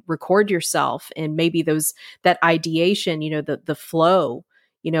and record yourself, and maybe that ideation, the flow,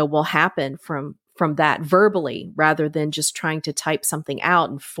 will happen from that verbally rather than just trying to type something out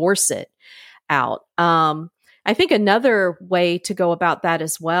and force it out. I think another way to go about that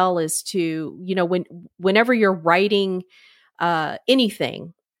as well is to, whenever you're writing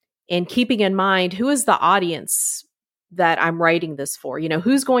anything, and keeping in mind, who is the audience that I'm writing this for?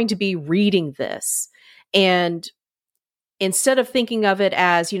 Who's going to be reading this? And instead of thinking of it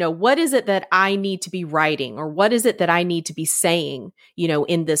as, what is it that I need to be writing, or what is it that I need to be saying,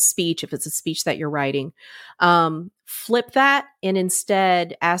 in this speech, if it's a speech that you're writing, flip that and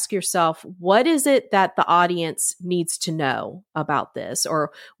instead ask yourself, what is it that the audience needs to know about this?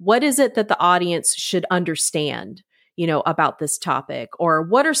 Or what is it that the audience should understand, about this topic? Or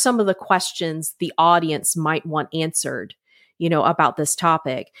what are some of the questions the audience might want answered, about this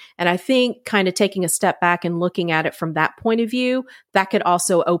topic? And I think kind of taking a step back and looking at it from that point of view, that could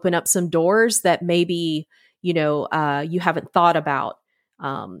also open up some doors that maybe, you haven't thought about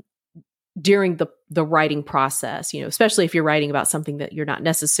during the writing process, especially if you're writing about something that you're not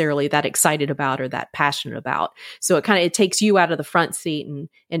necessarily that excited about or that passionate about. So it takes you out of the front seat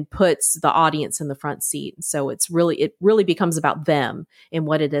and puts the audience in the front seat. And so it really becomes about them and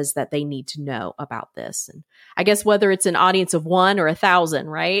what it is that they need to know about this. And I guess whether it's an audience of 1 or 1,000,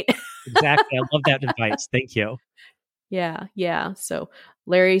 right? Exactly. I love that advice. Thank you. Yeah. So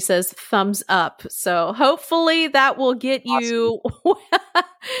Larry says thumbs up. So hopefully that will get you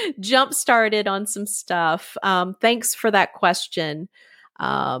jump started on some stuff. Thanks for that question.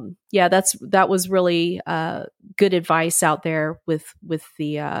 That was really good advice out there with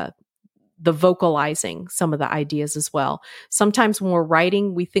the vocalizing some of the ideas as well. Sometimes when we're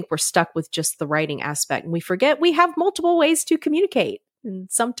writing, we think we're stuck with just the writing aspect, and we forget we have multiple ways to communicate.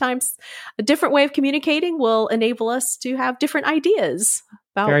 And sometimes a different way of communicating will enable us to have different ideas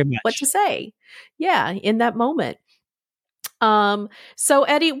about what to say. Yeah, in that moment. So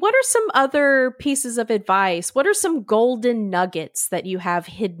Eddie, what are some other pieces of advice? What are some golden nuggets that you have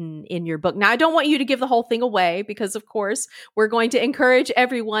hidden in your book? Now, I don't want you to give the whole thing away because, of course, we're going to encourage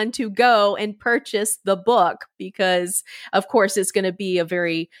everyone to go and purchase the book because, of course, it's going to be a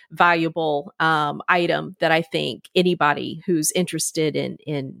very valuable item that I think anybody who's interested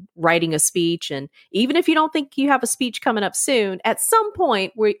in writing a speech, and even if you don't think you have a speech coming up soon, at some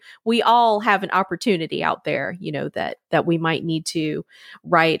point we all have an opportunity out there, that we might need to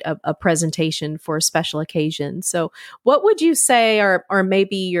write a presentation for a special occasion. So what would you say are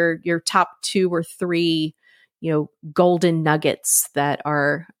maybe your top 2 or 3, golden nuggets that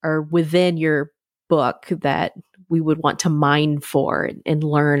are within your book that we would want to mine for and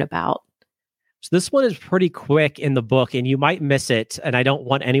learn about? So this one is pretty quick in the book, and you might miss it. And I don't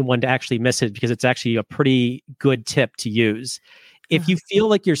want anyone to actually miss it because it's actually a pretty good tip to use. If you feel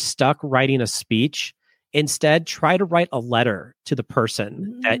like you're stuck writing a speech, instead try to write a letter to the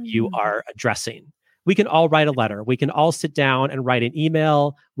person that you are addressing. We can all write a letter. We can all sit down and write an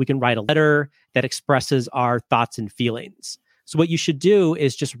email. We can write a letter that expresses our thoughts and feelings. So what you should do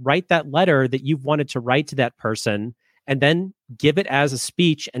is just write that letter that you've wanted to write to that person and then give it as a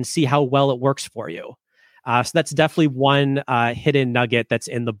speech and see how well it works for you. So that's definitely one hidden nugget that's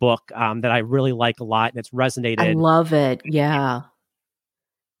in the book that I really like a lot, and it's resonated. I love it. Yeah.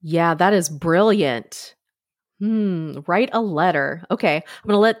 Yeah, that is brilliant. Write a letter. Okay. I'm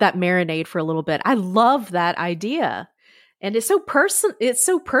going to let that marinate for a little bit. I love that idea. And it's so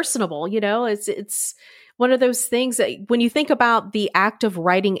personable, it's one of those things that when you think about the act of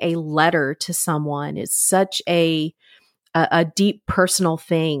writing a letter to someone, it's such a deep personal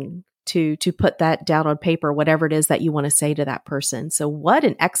thing to put that down on paper, whatever it is that you want to say to that person. So what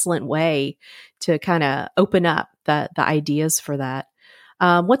an excellent way to kind of open up the ideas for that.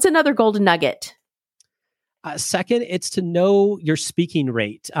 What's another golden nugget? Second, it's to know your speaking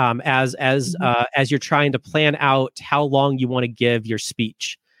rate as you're trying to plan out how long you want to give your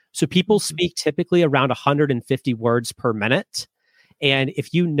speech. So people speak typically around 150 words per minute. And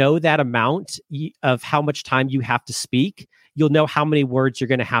if you know that amount of how much time you have to speak, you'll know how many words you're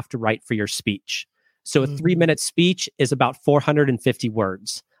going to have to write for your speech. So a 3-minute speech is about 450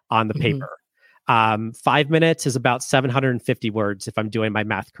 words on the paper. 5 minutes is about 750 words, if I'm doing my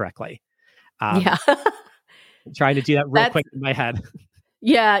math correctly. Yeah. I'm trying to do that real quick in my head.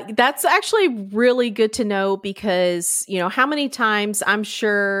 Yeah, that's actually really good to know because, how many times I'm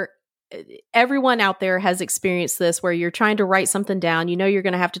sure everyone out there has experienced this where you're trying to write something down, you're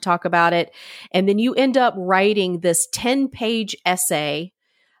going to have to talk about it. And then you end up writing this 10-page essay.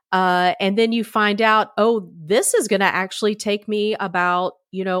 And then you find out, this is going to actually take me about,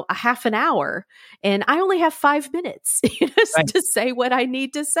 a half an hour. And I only have 5 minutes to say what I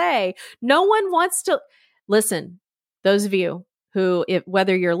need to say. No one wants to listen. Those of you who,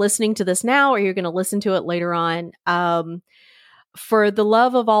 whether you're listening to this now or you're going to listen to it later on, for the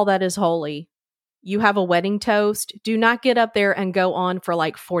love of all that is holy, you have a wedding toast. Do not get up there and go on for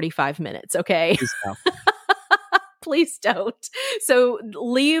like 45 minutes. Okay. Please don't. So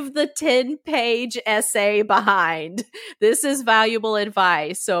leave the 10-page essay behind. This is valuable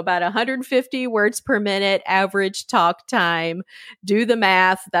advice. So about 150 words per minute, average talk time. Do the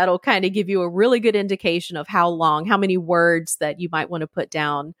math. That'll kind of give you a really good indication of how many words that you might want to put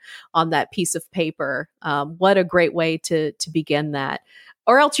down on that piece of paper. What a great way to begin that.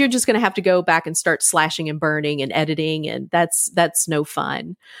 Or else you're just going to have to go back and start slashing and burning and editing, and that's no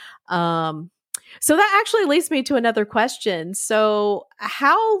fun. So that actually leads me to another question. So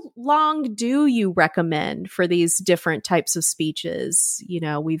how long do you recommend for these different types of speeches?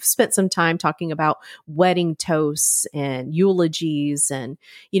 We've spent some time talking about wedding toasts and eulogies and,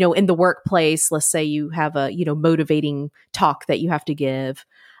 in the workplace, let's say you have a, motivating talk that you have to give.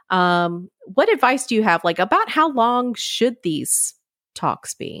 What advice do you have, about how long should these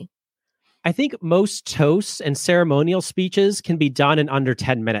talks be? I think most toasts and ceremonial speeches can be done in under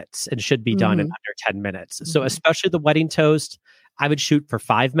 10 minutes and should be done in under 10 minutes. So especially the wedding toast, I would shoot for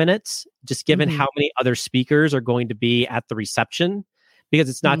 5 minutes, just given how many other speakers are going to be at the reception, because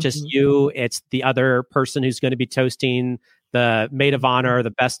it's not just you, it's the other person who's going to be toasting, the maid of honor, the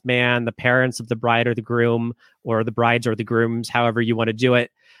best man, the parents of the bride or the groom, or the brides or the grooms, however you want to do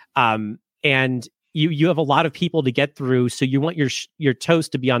it. And you have a lot of people to get through, so you want your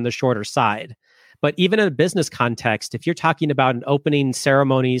toast to be on the shorter side. But even in a business context, if you're talking about an opening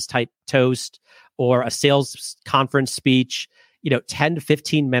ceremonies type toast or a sales conference speech, 10 to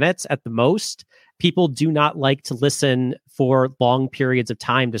 15 minutes at the most, people do not like to listen for long periods of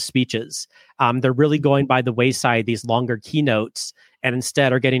time to speeches. They're really going by the wayside, these longer keynotes, and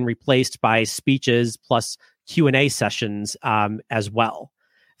instead are getting replaced by speeches plus Q&A sessions as well.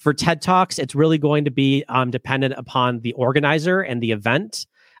 For TED Talks, it's really going to be dependent upon the organizer and the event.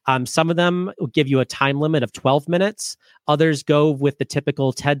 Some of them will give you a time limit of 12 minutes. Others go with the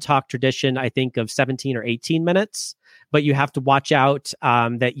typical TED Talk tradition, I think, of 17 or 18 minutes. But you have to watch out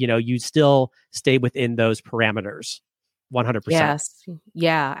that, you still stay within those parameters. 100%. Yes.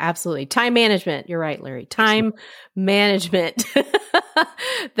 Yeah, absolutely. Time management. You're right, Larry. Time management.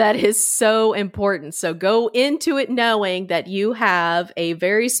 That is so important. So go into it knowing that you have a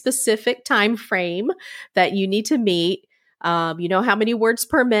very specific time frame that you need to meet. You know how many words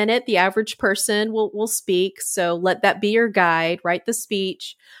per minute the average person will speak. So let that be your guide. Write the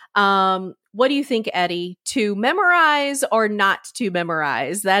speech. What do you think, Eddie? To memorize or not to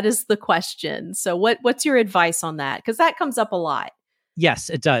memorize? That is the question. So what's your advice on that? Because that comes up a lot. Yes,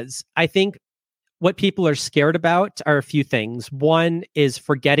 it does. I think what people are scared about are a few things. One is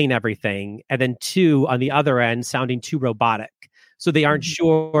forgetting everything. And then two, on the other end, sounding too robotic. So they aren't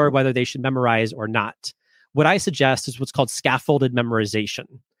sure whether they should memorize or not. What I suggest is what's called scaffolded memorization.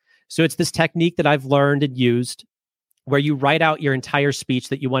 So it's this technique that I've learned and used where you write out your entire speech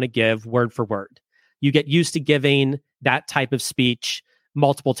that you want to give word for word. You get used to giving that type of speech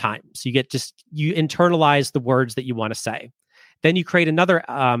multiple times. You internalize the words that you want to say. Then you create another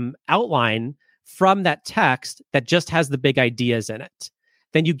outline from that text that just has the big ideas in it.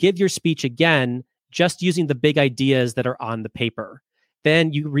 Then you give your speech again, just using the big ideas that are on the paper.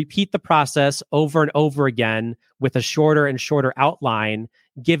 Then you repeat the process over and over again with a shorter and shorter outline,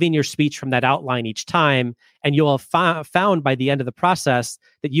 giving your speech from that outline each time. And you'll have found by the end of the process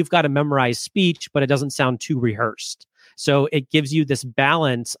that you've got a memorized speech, but it doesn't sound too rehearsed. So it gives you this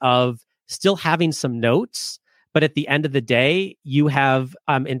balance of still having some notes, but at the end of the day, you have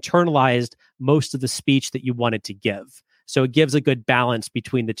internalized most of the speech that you wanted to give. So it gives a good balance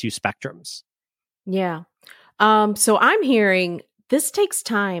between the two spectrums. Yeah. So I'm hearing this takes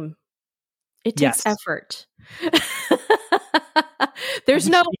time. It takes effort. There's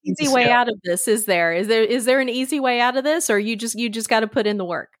no easy way out of this, is there? Is there an easy way out of this, or you just got to put in the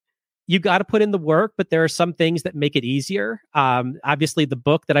work? You got to put in the work, but there are some things that make it easier. Obviously, the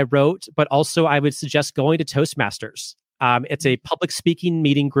book that I wrote, but also I would suggest going to Toastmasters. It's a public speaking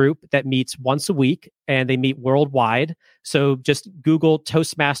meeting group that meets once a week, and they meet worldwide. So just Google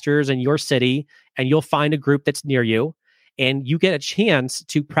Toastmasters in your city, and you'll find a group that's near you. And you get a chance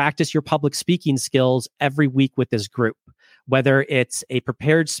to practice your public speaking skills every week with this group. Whether it's a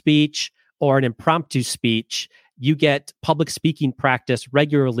prepared speech or an impromptu speech, you get public speaking practice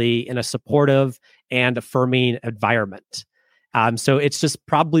regularly in a supportive and affirming environment. So it's just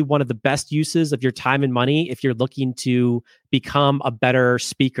probably one of the best uses of your time and money if you're looking to become a better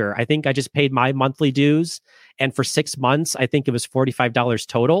speaker. I think I just paid my monthly dues, and for 6 months, I think it was $45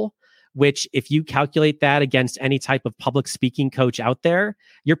 total, which if you calculate that against any type of public speaking coach out there,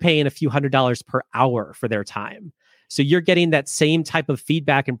 you're paying a few $100s per hour for their time. So you're getting that same type of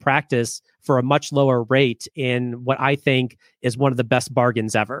feedback and practice for a much lower rate in what I think is one of the best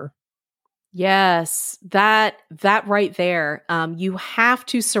bargains ever. Yes, that right there. You have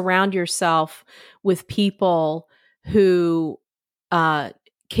to surround yourself with people who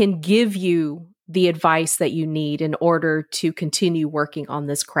can give you the advice that you need in order to continue working on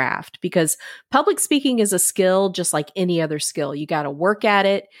this craft, because public speaking is a skill just like any other skill. You got to work at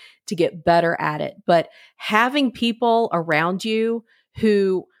it to get better at it. But having people around you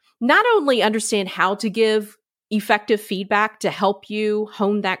who not only understand how to give effective feedback to help you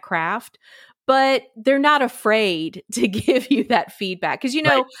hone that craft, but they're not afraid to give you that feedback. Because,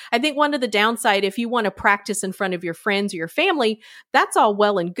 right. I think one of the downside, if you want to practice in front of your friends or your family, that's all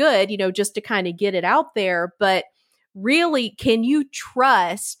well and good, just to kind of get it out there. But really, can you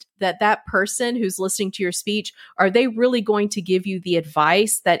trust that person who's listening to your speech, are they really going to give you the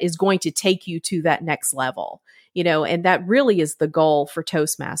advice that is going to take you to that next level? And that really is the goal for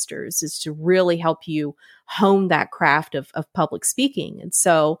Toastmasters, is to really help you hone that craft of public speaking. And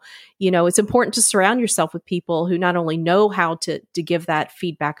so, it's important to surround yourself with people who not only know how to give that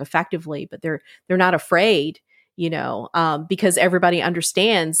feedback effectively, but they're not afraid, because everybody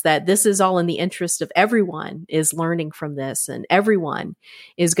understands that this is all in the interest of everyone is learning from this, and everyone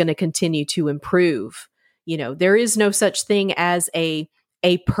is going to continue to improve. There is no such thing as a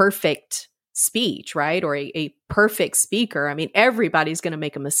perfect speech, right? Or a perfect speaker. I mean, everybody's going to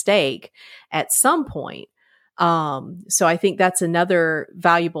make a mistake at some point. So I think that's another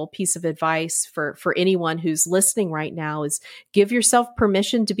valuable piece of advice for anyone who's listening right now, is give yourself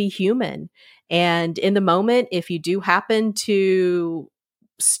permission to be human. And in the moment, if you do happen to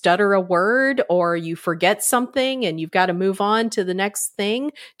stutter a word or you forget something and you've got to move on to the next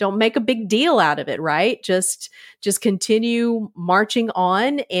thing, don't make a big deal out of it, right? Just continue marching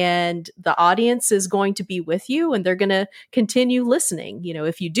on, and the audience is going to be with you and they're going to continue listening.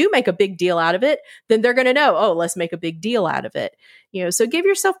 If you do make a big deal out of it, then they're going to know, oh, let's make a big deal out of it. So give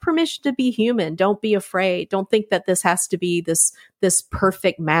yourself permission to be human. Don't be afraid. Don't think that this has to be this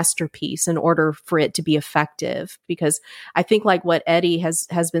perfect masterpiece in order for it to be effective. Because I think, like what Eddie has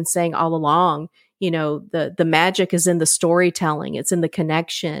been saying all along, the magic is in the storytelling. It's in the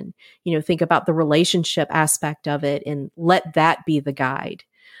connection. Think about the relationship aspect of it and let that be the guide.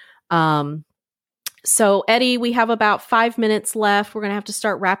 So Eddie, we have about 5 minutes left. We're going to have to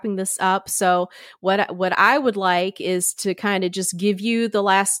start wrapping this up. So what I would like is to kind of just give you the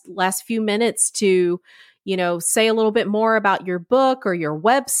last few minutes to, say a little bit more about your book or your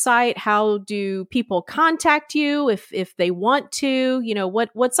website. How do people contact you if they want to?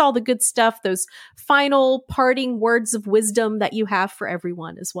 What's all the good stuff, those final parting words of wisdom that you have for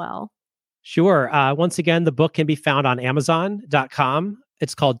everyone as well? Sure. Once again, the book can be found on Amazon.com.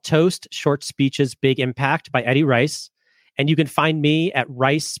 It's called Toast: Short Speeches, Big Impact by Eddie Rice. And you can find me at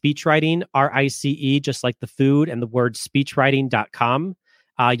Rice Speechwriting, RICE, just like the food, and the word speechwriting.com.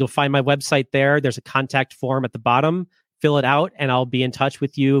 You'll find my website there. There's a contact form at the bottom. Fill it out, and I'll be in touch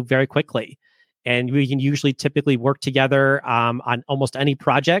with you very quickly. And we can typically work together on almost any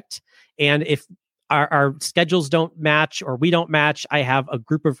project. And if our schedules don't match or we don't match, I have a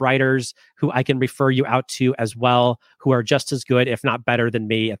group of writers who I can refer you out to as well, who are just as good, if not better than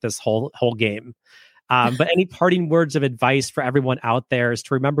me at this whole game. But any parting words of advice for everyone out there is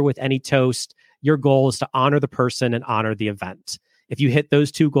to remember, with any toast, your goal is to honor the person and honor the event. If you hit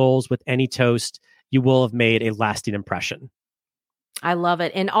those two goals with any toast, you will have made a lasting impression. I love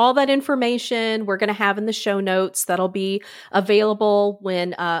it. And all that information we're going to have in the show notes. That'll be available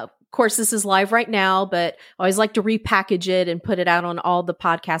when, of course, this is live right now, but I always like to repackage it and put it out on all the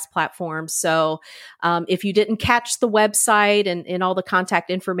podcast platforms. So if you didn't catch the website and all the contact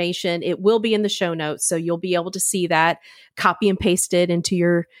information, it will be in the show notes. So you'll be able to see that, copy and paste it into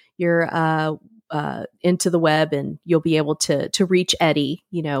your into the web, and you'll be able to reach Eddie,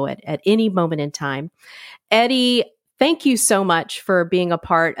 at any moment in time. Eddie, thank you so much for being a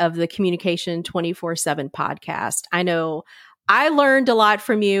part of the Communication 24/7 podcast. I know I learned a lot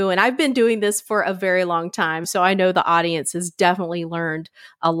from you, and I've been doing this for a very long time. So I know the audience has definitely learned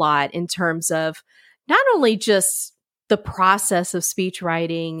a lot in terms of not only just the process of speech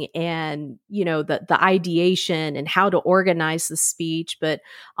writing and, the ideation and how to organize the speech, but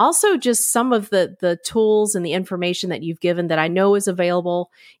also just some of the tools and the information that you've given that I know is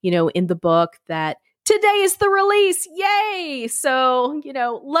available, in the book. That today is the release. Yay. So,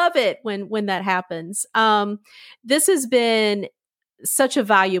 love it when that happens. This has been such a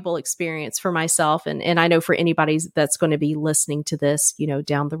valuable experience for myself. And I know for anybody that's going to be listening to this,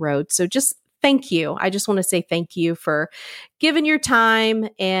 down the road. So just thank you. I just want to say thank you for giving your time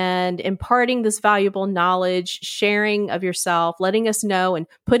and imparting this valuable knowledge, sharing of yourself, letting us know, and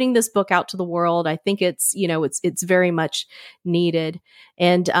putting this book out to the world. I think it's, it's very much needed.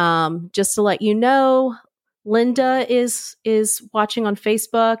 And just to let you know, Linda is watching on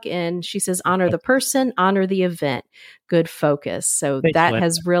Facebook, and she says, honor the person, honor the event. Good focus. So Thanks, that Linda.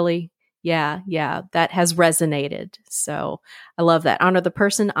 has really, that has resonated. So I love that. Honor the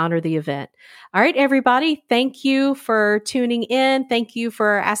person, honor the event. All right, everybody. Thank you for tuning in. Thank you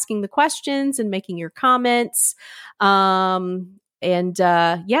for asking the questions and making your comments. Don't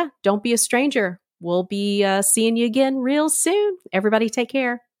be a stranger. We'll be seeing you again real soon. Everybody take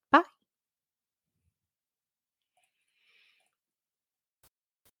care. Bye.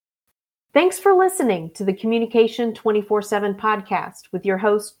 Thanks for listening to the Communication 24/7 podcast with your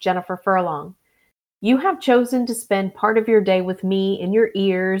host, Jennifer Furlong. You have chosen to spend part of your day with me in your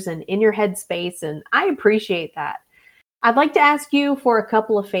ears and in your headspace, and I appreciate that. I'd like to ask you for a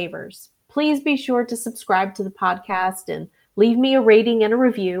couple of favors. Please be sure to subscribe to the podcast and leave me a rating and a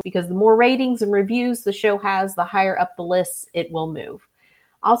review, because the more ratings and reviews the show has, the higher up the lists it will move.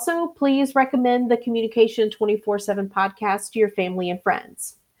 Also, please recommend the Communication 24/7 podcast to your family and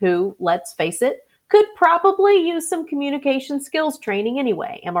friends, who, let's face it, could probably use some communication skills training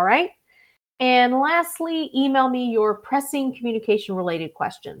anyway. Am I right? And lastly, email me your pressing communication-related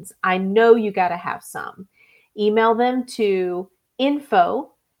questions. I know you got to have some. Email them to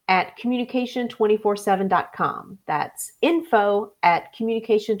info@communication247.com. That's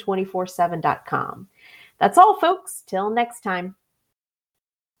info@communication247.com. That's all, folks. Till next time.